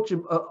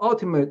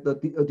ultimate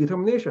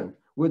determination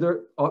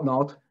whether or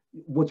not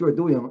what you're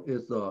doing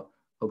is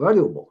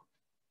valuable.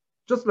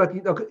 Just like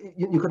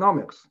in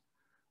economics,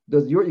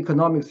 does your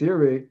economic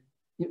theory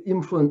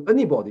influence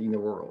anybody in the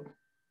world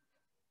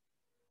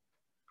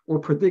or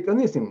predict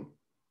anything?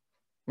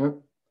 You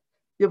know,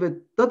 if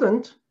it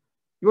doesn't,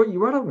 you're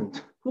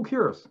irrelevant. Who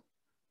cares?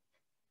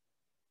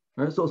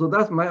 Right? So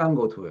that's my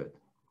angle to it.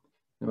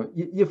 You know,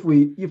 if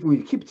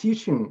we keep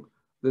teaching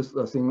this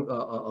thing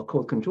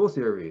called control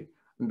theory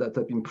that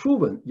has been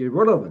proven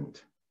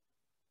irrelevant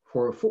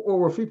for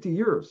over 50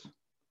 years,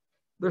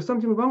 there's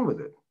something wrong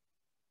with it.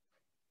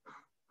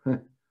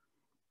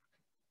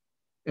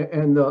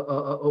 And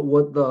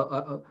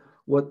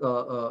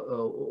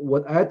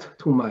what add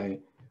to my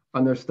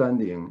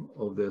understanding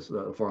of this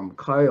from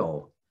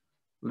Kyle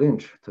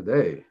Lynch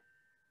today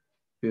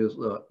is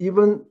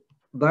even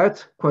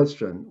that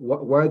question,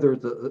 whether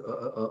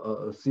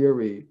the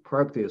theory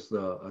practice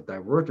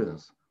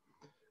divergence,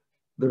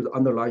 there's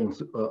underlying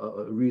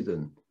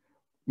reason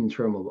in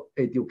terms of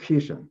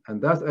education,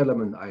 and that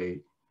element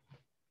I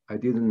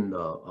didn't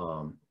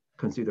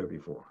consider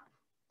before.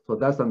 So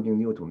that's something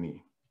new to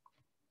me.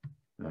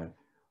 Right?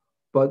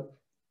 But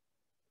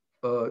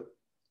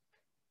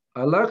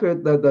I like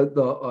it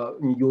that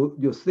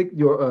you stick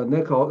your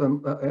neck out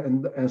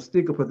and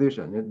stick a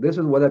position. This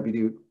is what I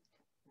believe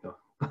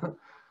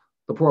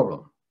the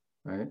problem,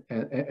 right?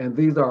 And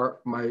these are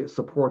my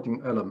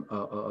supporting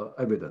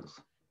evidence.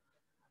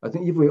 I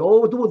think if we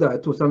all do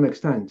that to some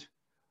extent,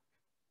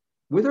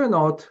 whether or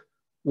not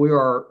we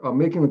are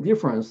making a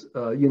difference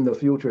in the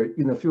future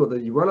in the field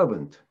that is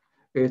irrelevant,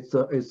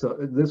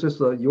 this is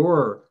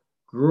your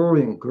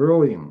growing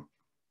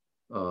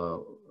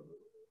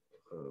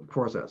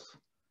process.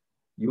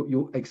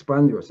 You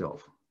expand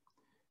yourself.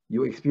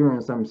 You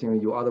experience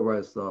something you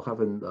otherwise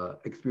haven't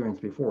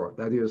experienced before.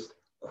 That is,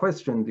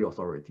 question the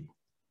authority,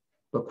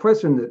 but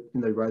question it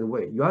in the right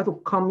way. You have to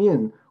come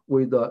in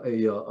with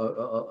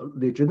a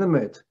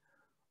legitimate,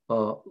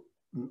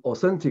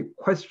 authentic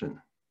question.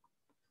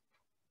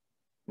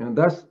 And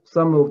that's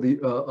some of the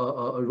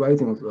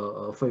writings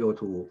fail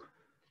to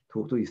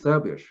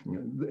establish.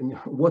 You know,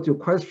 what you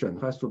question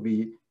has to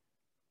be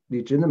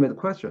legitimate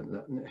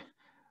question.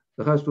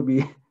 There has to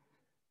be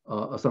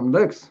some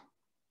legs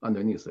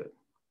underneath it.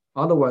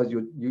 Otherwise,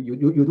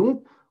 you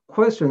don't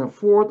question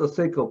for the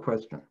sake of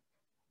question.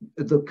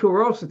 The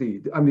curiosity,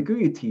 the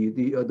ambiguity,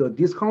 the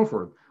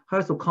discomfort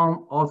has to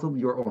come out of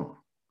your own.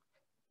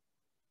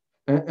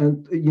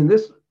 And in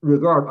this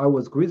regard, I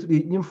was greatly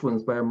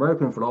influenced by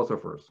American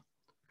philosophers,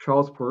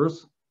 Charles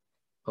Peirce,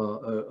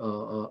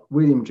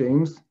 William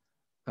James,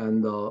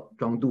 and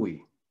John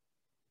Dewey.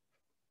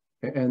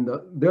 And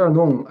they are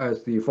known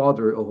as the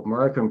father of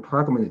American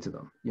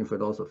pragmatism in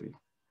philosophy.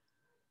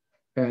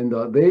 And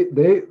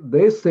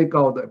they stake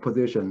out a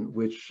position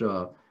which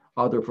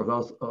other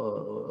philosophers,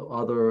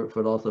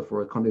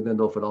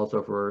 continental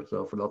philosophers,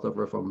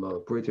 philosophers from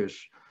the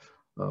British,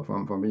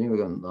 from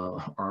England,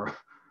 are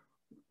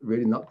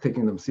really not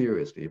taking them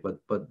seriously. But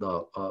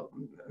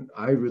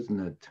I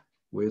resonate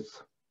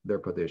with their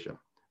position.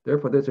 Their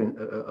position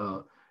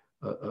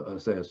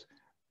says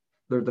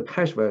there's a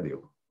cash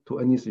value to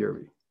any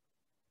theory.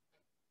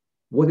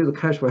 What is the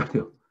cash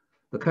value?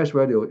 The cash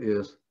value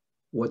is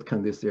what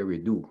can this theory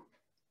do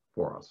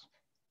for us?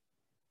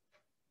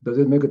 Does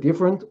it make a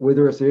difference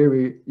whether a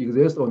theory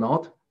exists or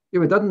not?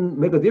 If it doesn't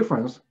make a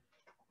difference,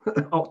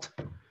 out.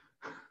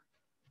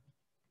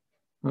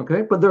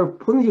 Okay, but there are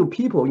plenty of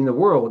people in the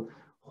world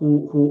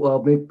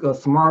who make a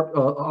smart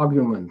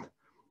argument,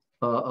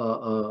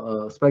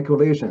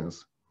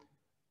 speculations,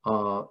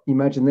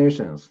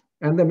 imaginations,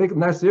 and they make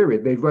nice theory.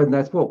 They write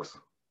nice books.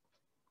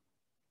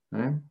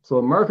 Right? So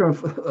American,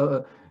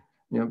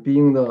 you know,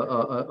 being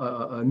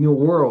a new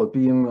world,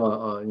 being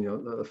you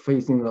know,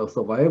 facing a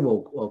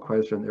survival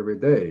question every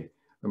day,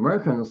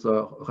 Americans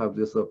have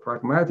this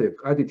pragmatic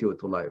attitude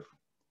to life,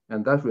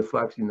 and that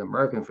reflects in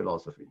American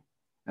philosophy,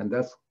 and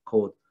that's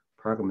called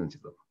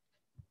pragmatism,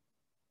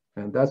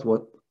 and that's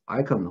what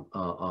I can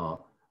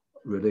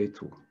relate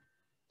to.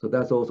 So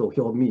that's also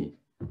helped me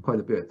quite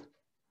a bit.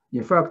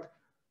 In fact,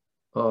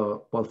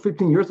 about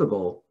 15 years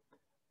ago,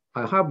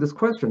 I have this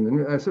question,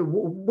 and I said,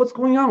 what's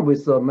going on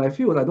with my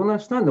field? I don't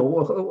understand.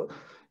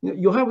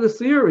 You have this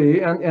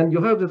theory and you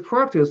have this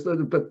practice,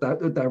 but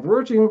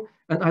diverging,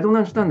 and I don't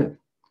understand it.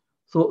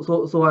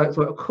 So I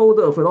called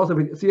a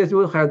philosophy,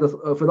 CSU had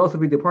a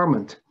philosophy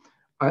department.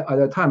 At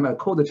that time, I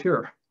called the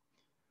chair.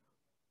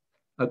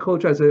 I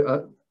called chair, I said,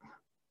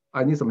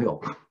 I need some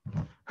help.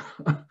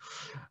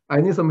 I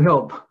need some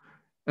help.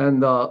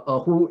 And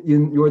who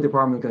in your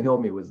department can help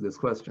me with this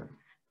question?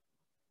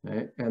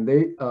 Right? And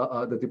they,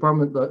 the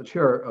department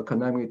chair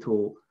connected me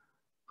to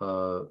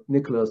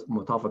Nicholas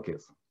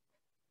Moutafakis,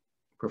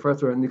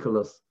 Professor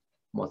Nicholas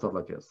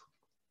Moutafakis.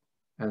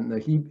 And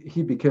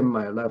he became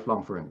my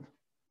lifelong friend.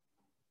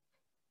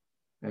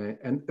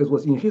 And it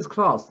was in his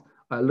class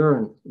I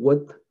learned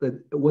what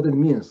it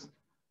means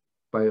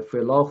by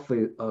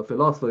philosophizing.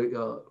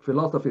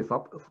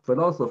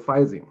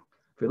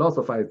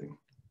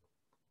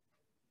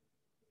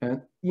 And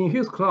in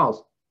his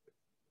class,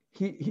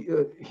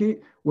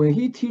 when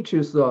he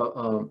teaches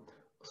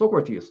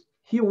Socrates,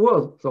 he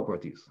was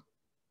Socrates.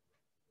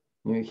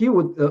 You know, he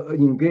would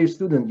engage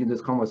students in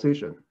this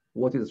conversation.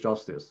 What is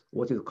justice?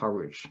 What is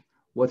courage?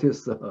 What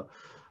is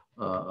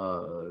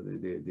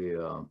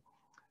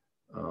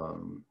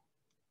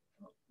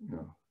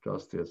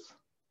justice?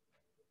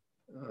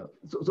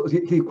 So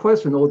he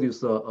questioned all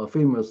these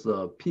famous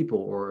people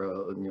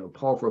or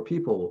powerful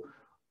people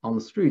on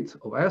the street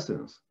of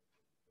Athens.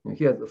 And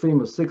he had the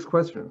famous 6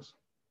 questions,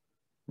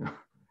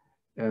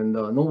 and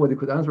nobody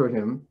could answer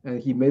him.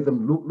 And he made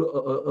them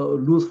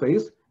lose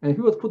face, and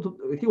he was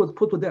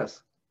put to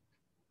death.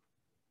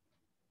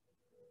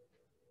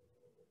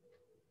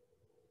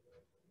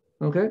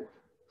 Okay,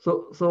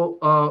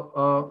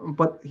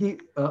 but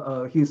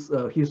his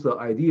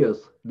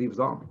ideas lives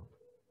on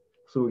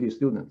through his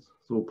students,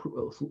 through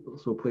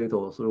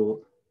Plato,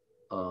 through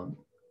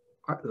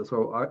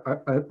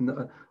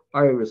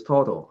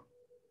Aristotle.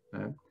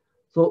 Okay?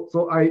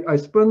 So I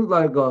spent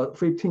like 10,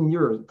 15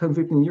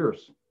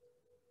 years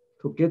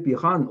to get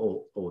behind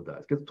all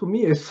that. Because to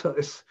me, it's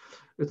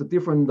a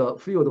different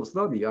field of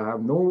study. I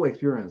have no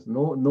experience,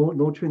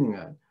 no training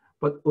at.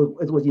 But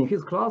it was in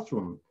his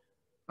classroom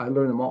I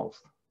learned the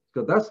most.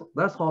 Because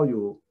that's how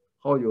you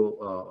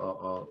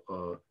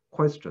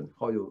question,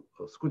 how you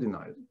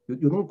scrutinize.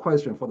 You don't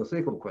question for the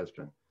sake of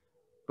question.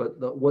 But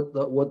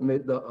what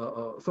made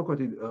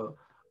Socrates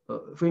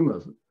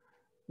famous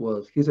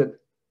was he said,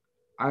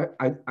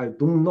 I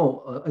don't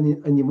know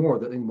any more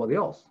than anybody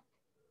else.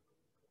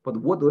 But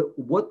what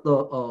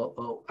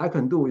I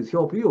can do is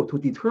help you to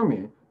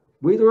determine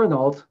whether or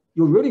not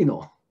you really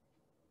know.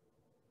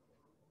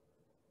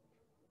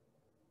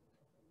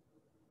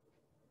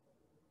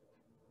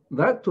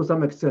 That, to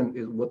some extent,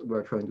 is what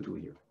we're trying to do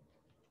here.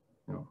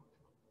 You know,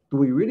 do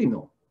we really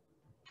know?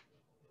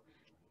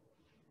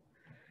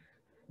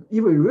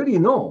 If we really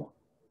know,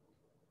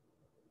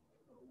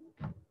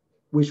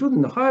 we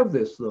shouldn't have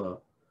this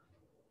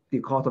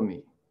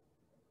dichotomy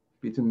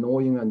between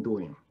knowing and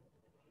doing.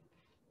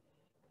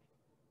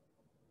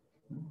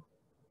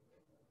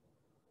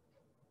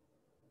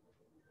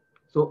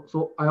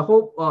 So I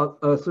hope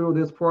through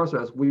this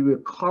process we will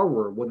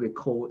cover what we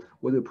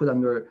put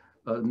under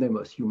name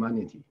as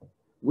humanity.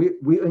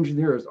 We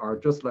engineers are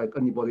just like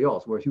anybody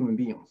else. We're human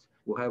beings.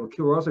 We have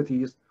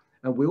curiosities,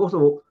 and we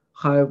also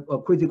have a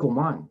critical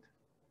mind.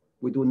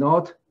 We do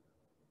not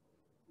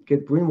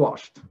get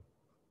brainwashed.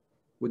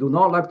 We do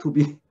not like to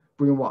be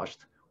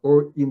brainwashed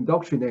or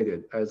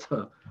indoctrinated, as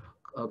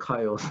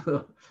Kyle's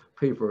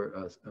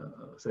paper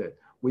said.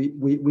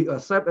 We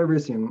accept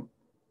everything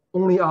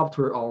only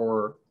after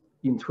our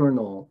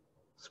internal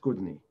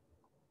scrutiny,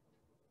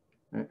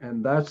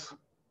 and that's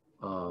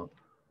the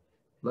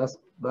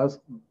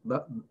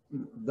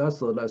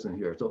lesson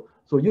here.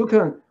 So you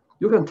can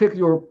take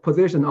your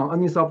position on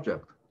any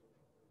subject,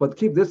 but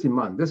keep this in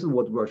mind. This is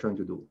what we're trying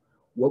to do.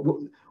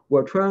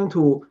 We're trying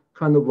to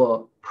kind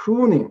of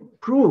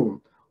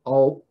prune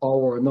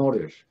our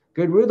knowledge,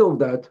 get rid of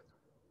that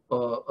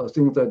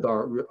things that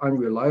are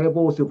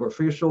unreliable,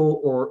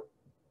 superficial, or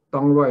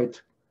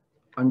downright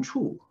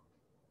untrue,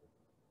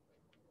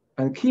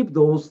 and keep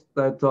those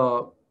that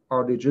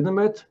are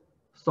legitimate,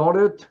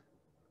 solid,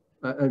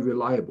 and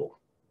reliable.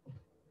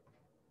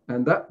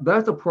 And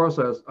that's the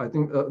process. I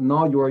think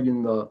now you are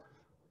in the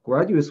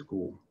graduate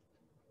school.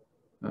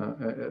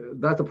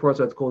 That's a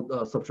process called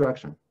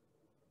subtraction.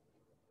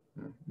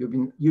 You've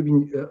been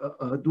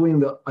doing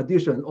the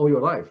addition all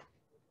your life,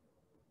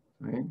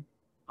 right?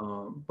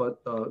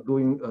 But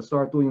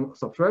start doing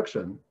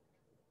subtraction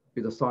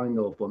is a sign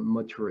of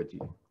maturity.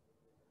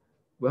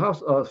 We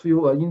have a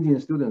few Indian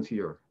students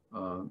here,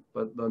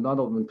 but none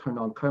of them turn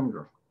on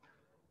camera.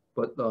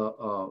 But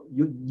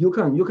you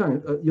can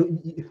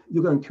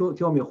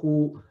tell me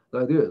who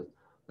that is.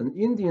 An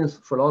Indian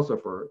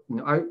philosopher. You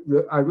know,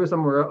 I read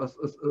somewhere.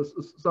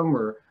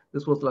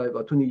 This was like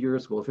 20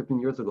 years ago, 15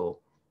 years ago,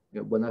 you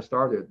know, when I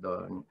started.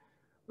 An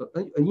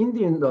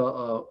Indian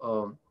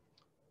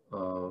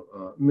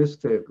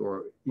mystic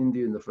or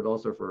Indian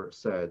philosopher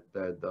said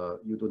that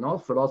you do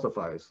not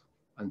philosophize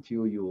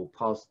until you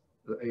pass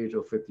the age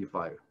of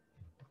 55.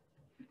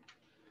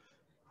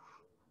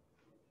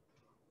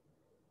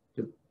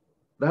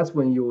 That's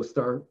when you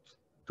start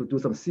to do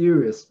some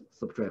serious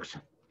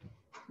subtraction.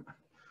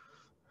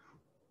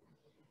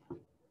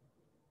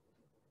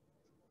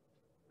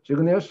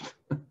 Jignesh?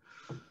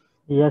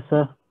 Yes,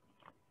 sir.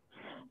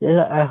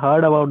 Yes, I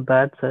heard about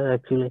that, sir,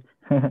 actually.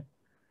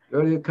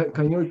 Really,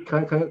 can you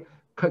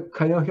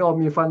help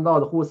me find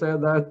out who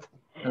said that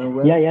and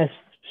when? Yeah, yes,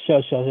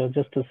 sure.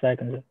 Just a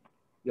second, sir.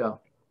 Yeah,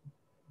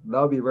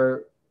 that'd be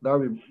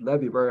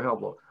very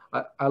helpful.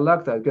 I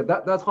like that because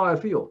that's how I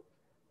feel.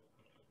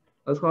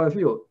 That's how I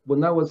feel.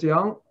 When I was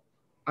young,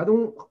 I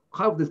don't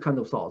have this kind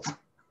of thoughts.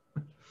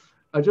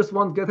 I just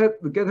want to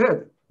get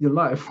ahead in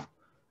life.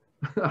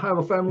 I have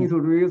a family to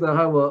raise. I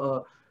have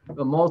a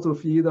mouth to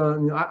feed.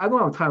 I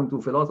don't have time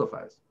to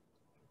philosophize.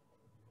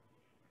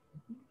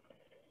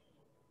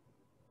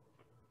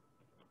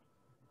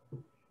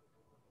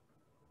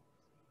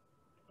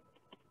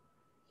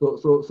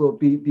 So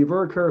be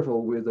very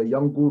careful with the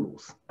young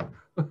gurus.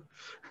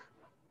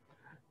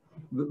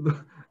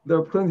 There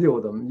are plenty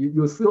of them.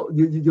 You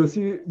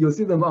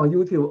see them on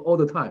YouTube all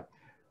the time.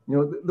 You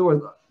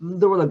know,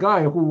 there was a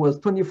guy who was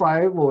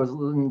 25, was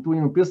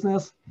doing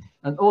business,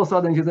 and all of a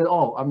sudden he said,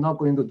 "Oh, I'm not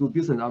going to do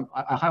business.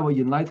 I have an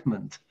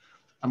enlightenment.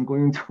 I'm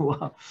going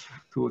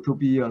to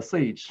be a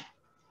sage."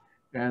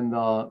 And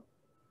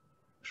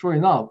sure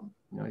enough,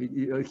 you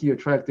know, he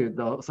attracted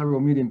several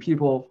million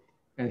people,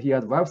 and he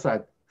had a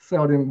website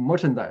selling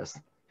merchandise.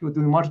 He was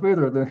doing much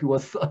better than he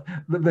was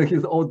than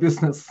his old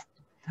business.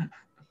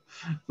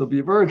 So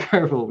be very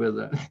careful with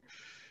that.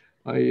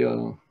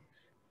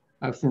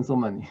 I've seen so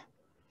many.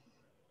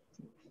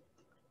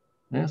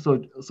 Yeah, so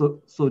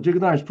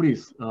Jignash,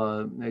 please,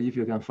 if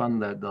you can find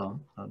that,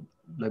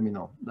 let me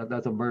know.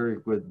 That's a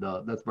very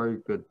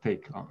good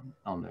take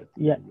on that.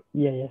 Yeah,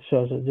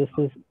 sure. So just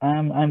as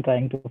I'm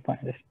trying to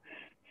find it.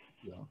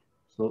 Yeah.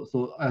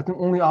 So I think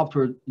only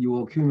after you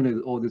accumulate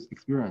all this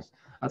experience,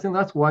 I think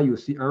that's why you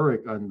see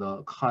Eric and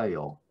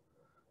Kyle,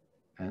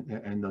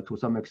 and to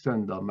some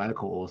extent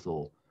Michael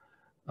also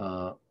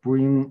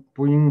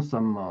bring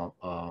some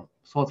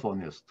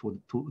thoughtfulness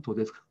to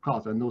this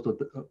class, and also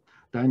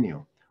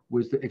Daniel,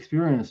 with the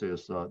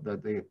experiences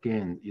that they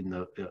gained in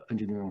the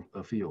engineering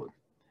field.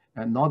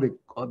 And now they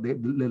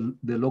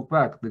look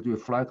back, they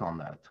reflect on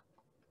that.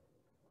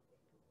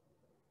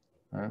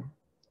 Right?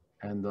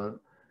 And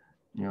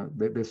you know,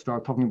 they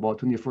start talking about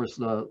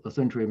 21st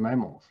century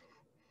mammals.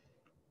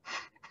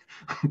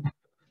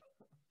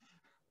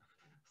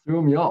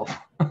 Threw me off.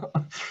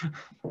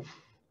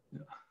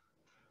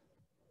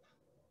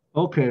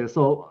 Okay,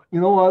 so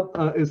you know what?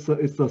 It's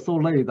so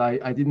late.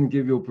 I didn't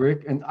give you a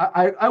break, and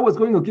I was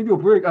going to give you a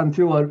break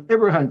until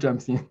Abraham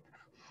jumps in.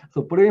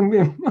 So blame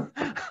him,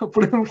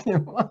 blame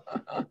him.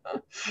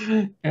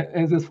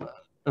 And it's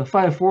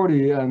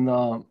 5:40,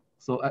 and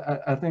so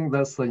I think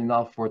that's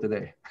enough for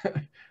today,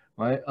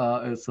 right?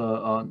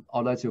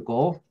 I'll let you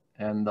go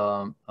and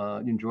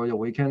enjoy your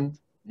weekend,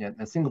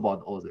 and think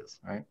about all this,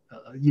 right?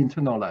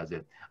 Internalize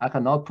it. I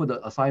cannot put an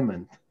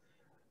assignment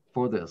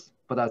for this,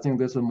 but I think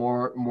this is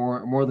more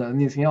than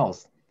anything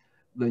else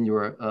than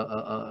your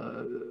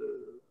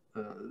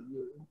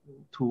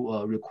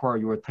to require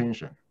your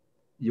attention,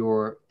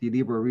 your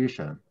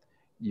deliberation,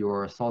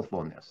 your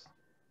thoughtfulness,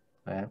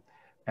 okay?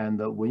 And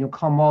when you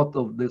come out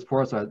of this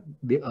process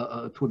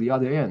to the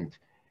other end,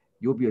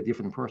 you'll be a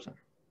different person.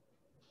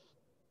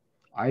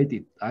 I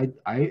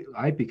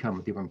become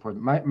a different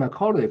person. My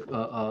colleague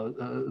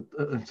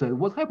said,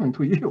 "What happened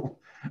to you?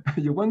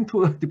 You went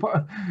to a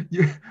department,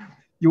 you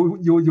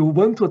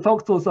went to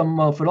talk to some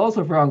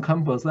philosopher on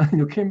campus, and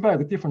you came back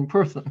a different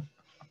person."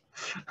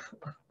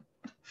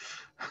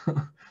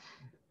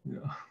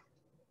 Yeah.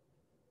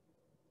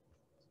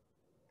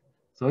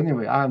 So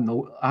anyway, I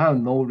have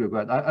no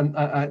regret.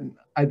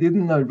 I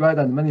didn't write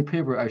as many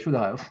papers I should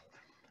have,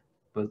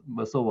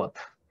 but so what?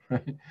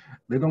 Right?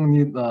 They don't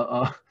need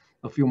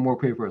a few more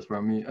papers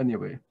from me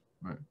anyway.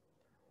 Right?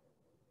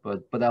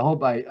 But I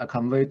hope I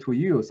convey to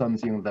you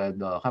something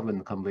that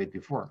haven't conveyed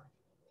before.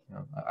 You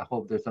know, I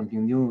hope there's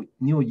something new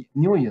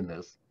in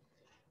this,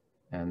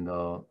 and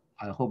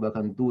I hope I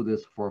can do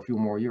this for a few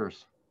more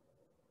years.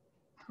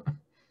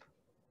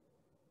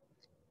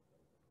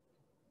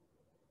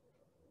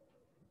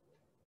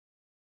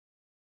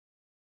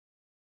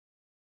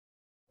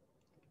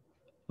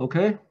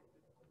 Okay.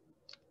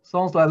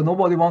 Sounds like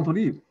nobody wants to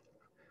leave.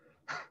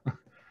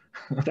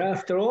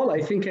 After all,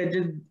 I think I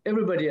did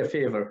everybody a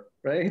favor,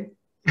 right?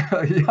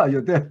 Yeah,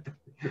 you did.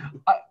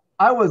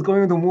 I was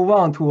going to move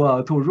on to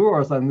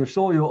Rohrs and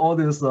show you all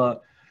this,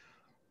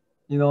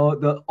 you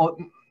know,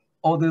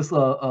 all this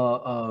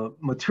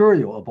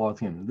material about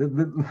him.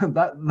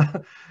 That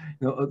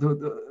you know,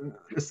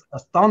 it's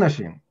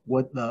astonishing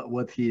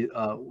what he.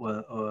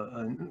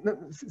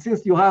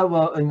 Since you have,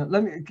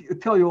 let me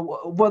tell you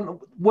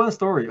one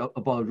story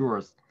about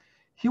Rohrs.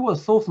 He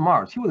was so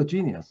smart. He was a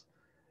genius.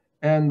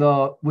 And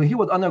when he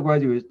was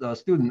undergraduate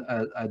student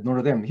at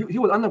Notre Dame, he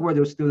was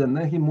undergraduate student,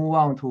 then he moved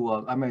on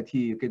to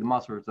MIT, get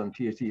master's and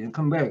PhD, and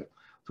come back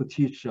to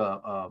teach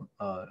at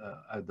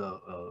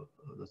the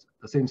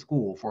same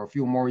school for a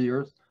few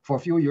years,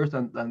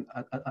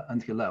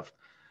 and he left.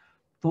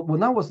 So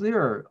when I was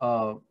there,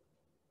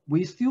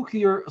 we still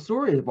hear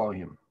stories about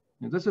him.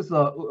 This is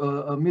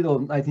middle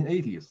of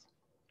 1980s,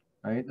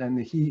 right? And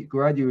he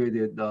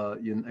graduated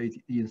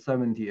in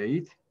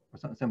 78 or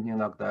something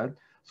like that.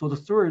 So the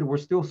stories were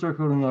still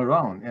circling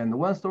around. And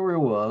one story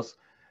was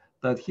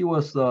that he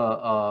was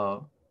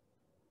an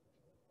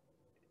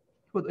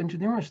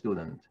engineering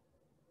student,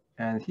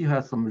 and he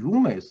had some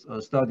roommates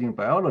studying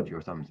biology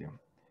or something.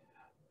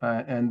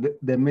 And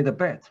they made a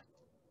bet.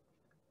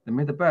 They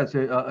made a bet,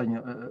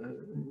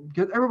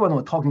 because everyone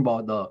was talking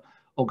about the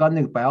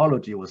organic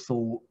biology was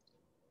so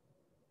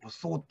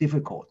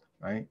difficult,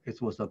 right? It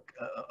was a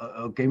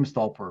game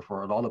stopper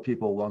for a lot of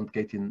people who want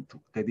to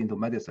get into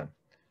medicine.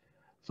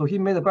 So he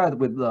made a bet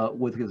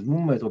with his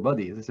roommates or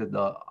buddies. He said,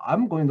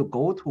 "I'm going to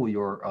go to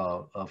your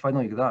final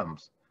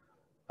exams.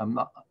 I'm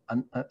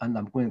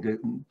going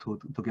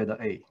to get an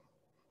A."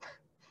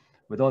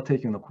 without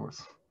taking the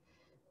course.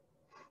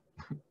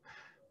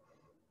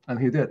 And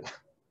he did.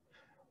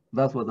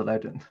 That was the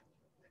legend.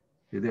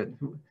 He did.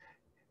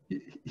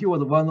 He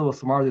was one of the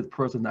smartest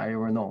person I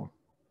ever know.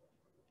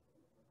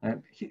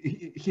 And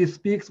he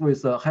speaks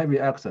with a heavy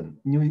accent,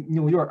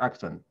 New York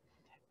accent.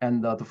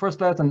 And the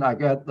first lesson I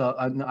get,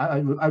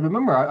 I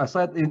remember I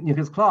sat in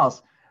his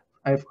class.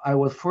 I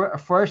was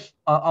fresh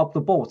off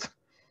the boat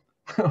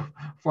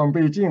from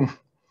Beijing,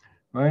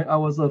 right? I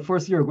was a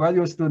first year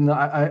graduate student.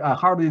 I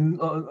hardly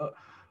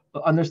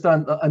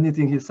understand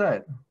anything he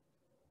said,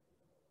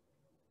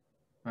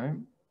 right?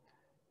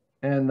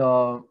 And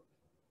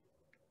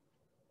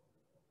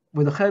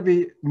with a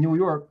heavy New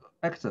York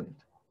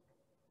accent.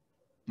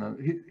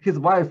 His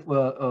wife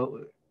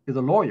is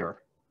a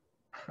lawyer,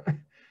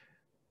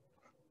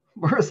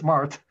 very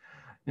smart.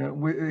 You know,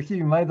 he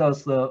invited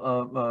us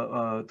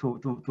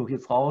to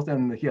his house,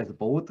 and he has a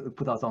boat,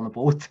 put us on the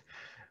boat,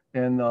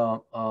 and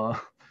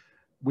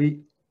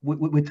we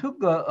took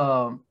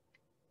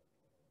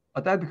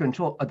adaptive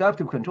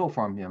control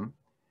from him,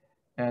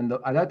 and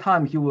at that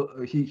time he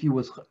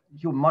was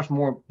much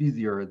more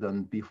busier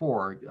than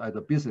before as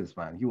a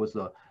businessman. He was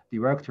the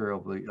director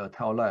of the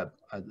Tau Lab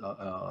at,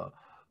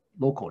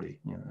 locally,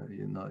 you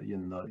know,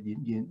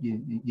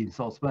 in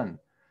South Bend.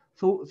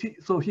 So he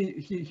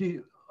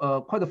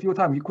quite a few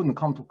times he couldn't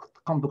come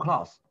to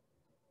class,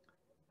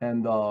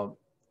 and there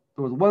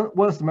was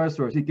one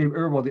semester he gave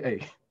everybody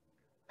A.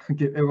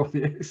 Gave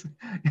everybody A's.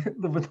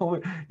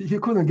 He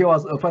couldn't give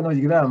us a final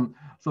exam,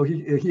 so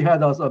he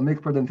had us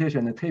make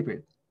presentation and tape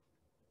it.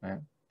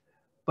 Right?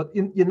 But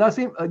in that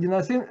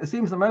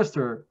same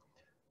semester,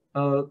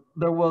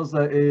 there was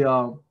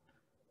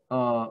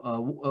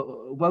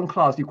one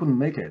class he couldn't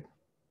make it,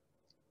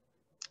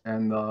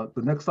 and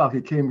the next class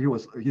he came,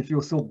 he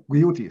feels so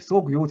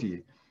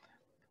guilty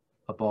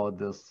about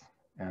this,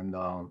 and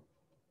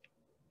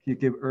he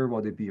gave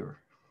everybody beer.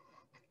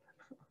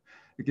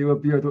 He gave a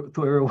beer to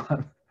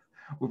everyone.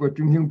 We were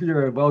drinking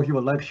beer while he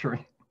was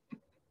lecturing.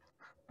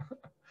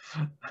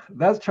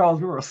 That's Charles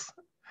Rohrs,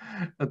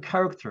 a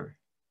character.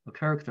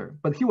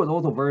 But he was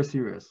also very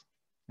serious.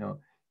 You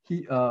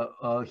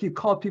know, he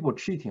caught people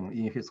cheating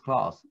in his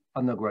class,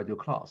 undergraduate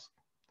class,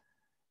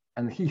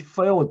 and he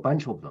failed a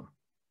bunch of them.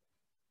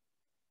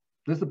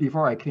 This is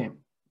before I came,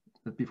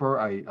 before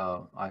I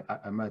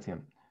met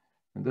him,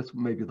 and this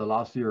may be the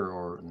last year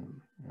or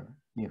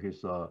in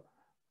his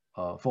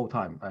full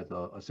time as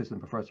an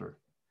assistant professor.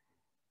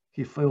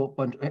 He failed a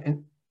bunch,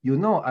 and you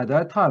know, at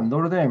that time,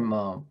 Notre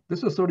Dame,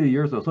 this is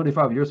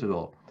 35 years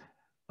ago,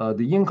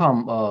 the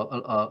income,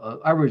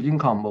 average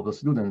income of the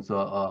students'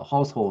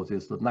 households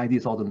is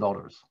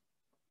 $90,000.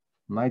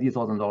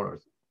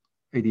 $90,000,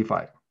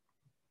 85.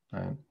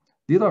 Right?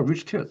 These are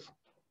rich kids.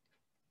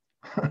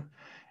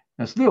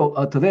 And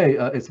still, today,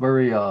 it's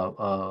very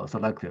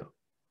selective.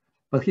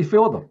 But he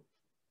failed them.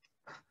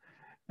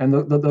 And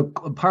the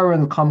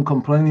parents come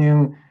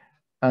complaining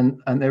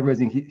and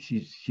everything,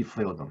 he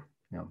failed them.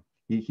 You know,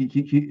 he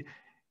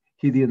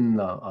didn't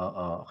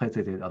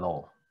hesitate at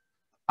all.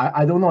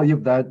 I don't know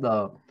if that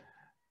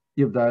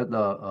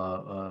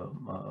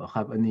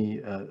have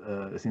any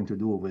thing to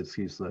do with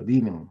his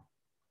leaving,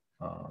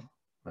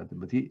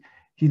 but he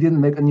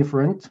didn't make any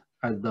friends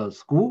at the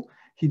school.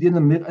 He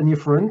didn't make any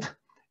friends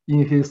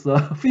in his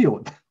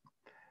field.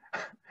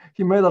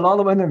 He made a lot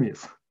of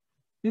enemies.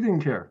 He didn't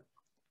care.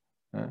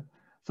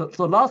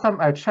 So last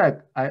time I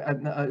checked,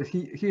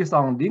 he's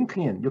on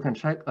LinkedIn. You can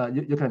check.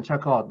 You can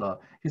check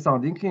out. He's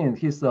on LinkedIn.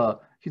 He's a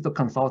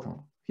consultant.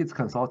 He's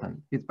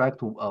consultant. He's back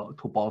to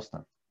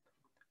Boston.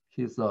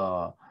 He's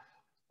I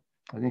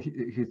think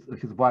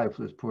his wife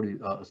is pretty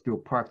still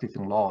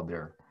practicing law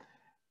there,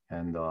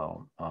 and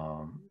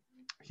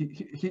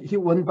he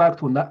went back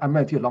to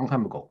MIT a long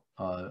time ago.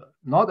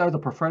 Not as a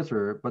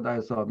professor, but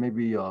as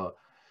maybe a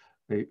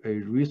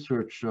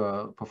research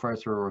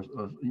professor or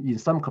in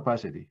some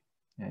capacity.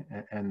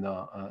 And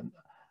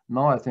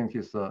now I think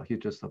he's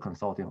just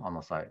consulting on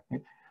the side.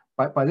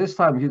 By this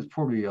time he's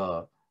probably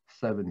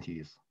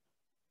 70s,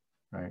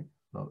 right?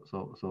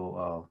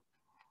 So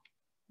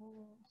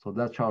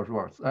that's Charles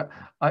Rohrs.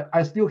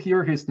 I still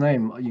hear his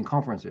name in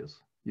conferences,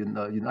 in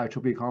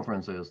IEEE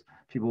conferences.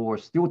 People were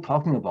still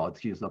talking about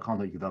his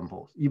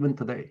counterexamples even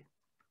today.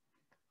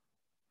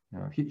 You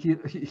know,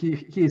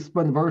 he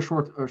spent very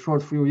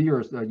short few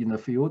years in the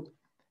field,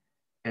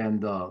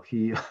 and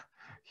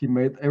he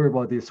made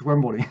everybody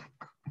scrambling,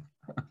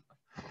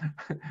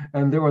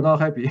 and they were not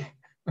happy.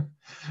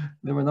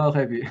 They were not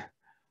happy.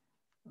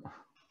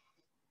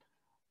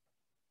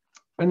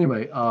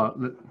 Anyway,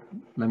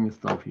 let me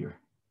stop here.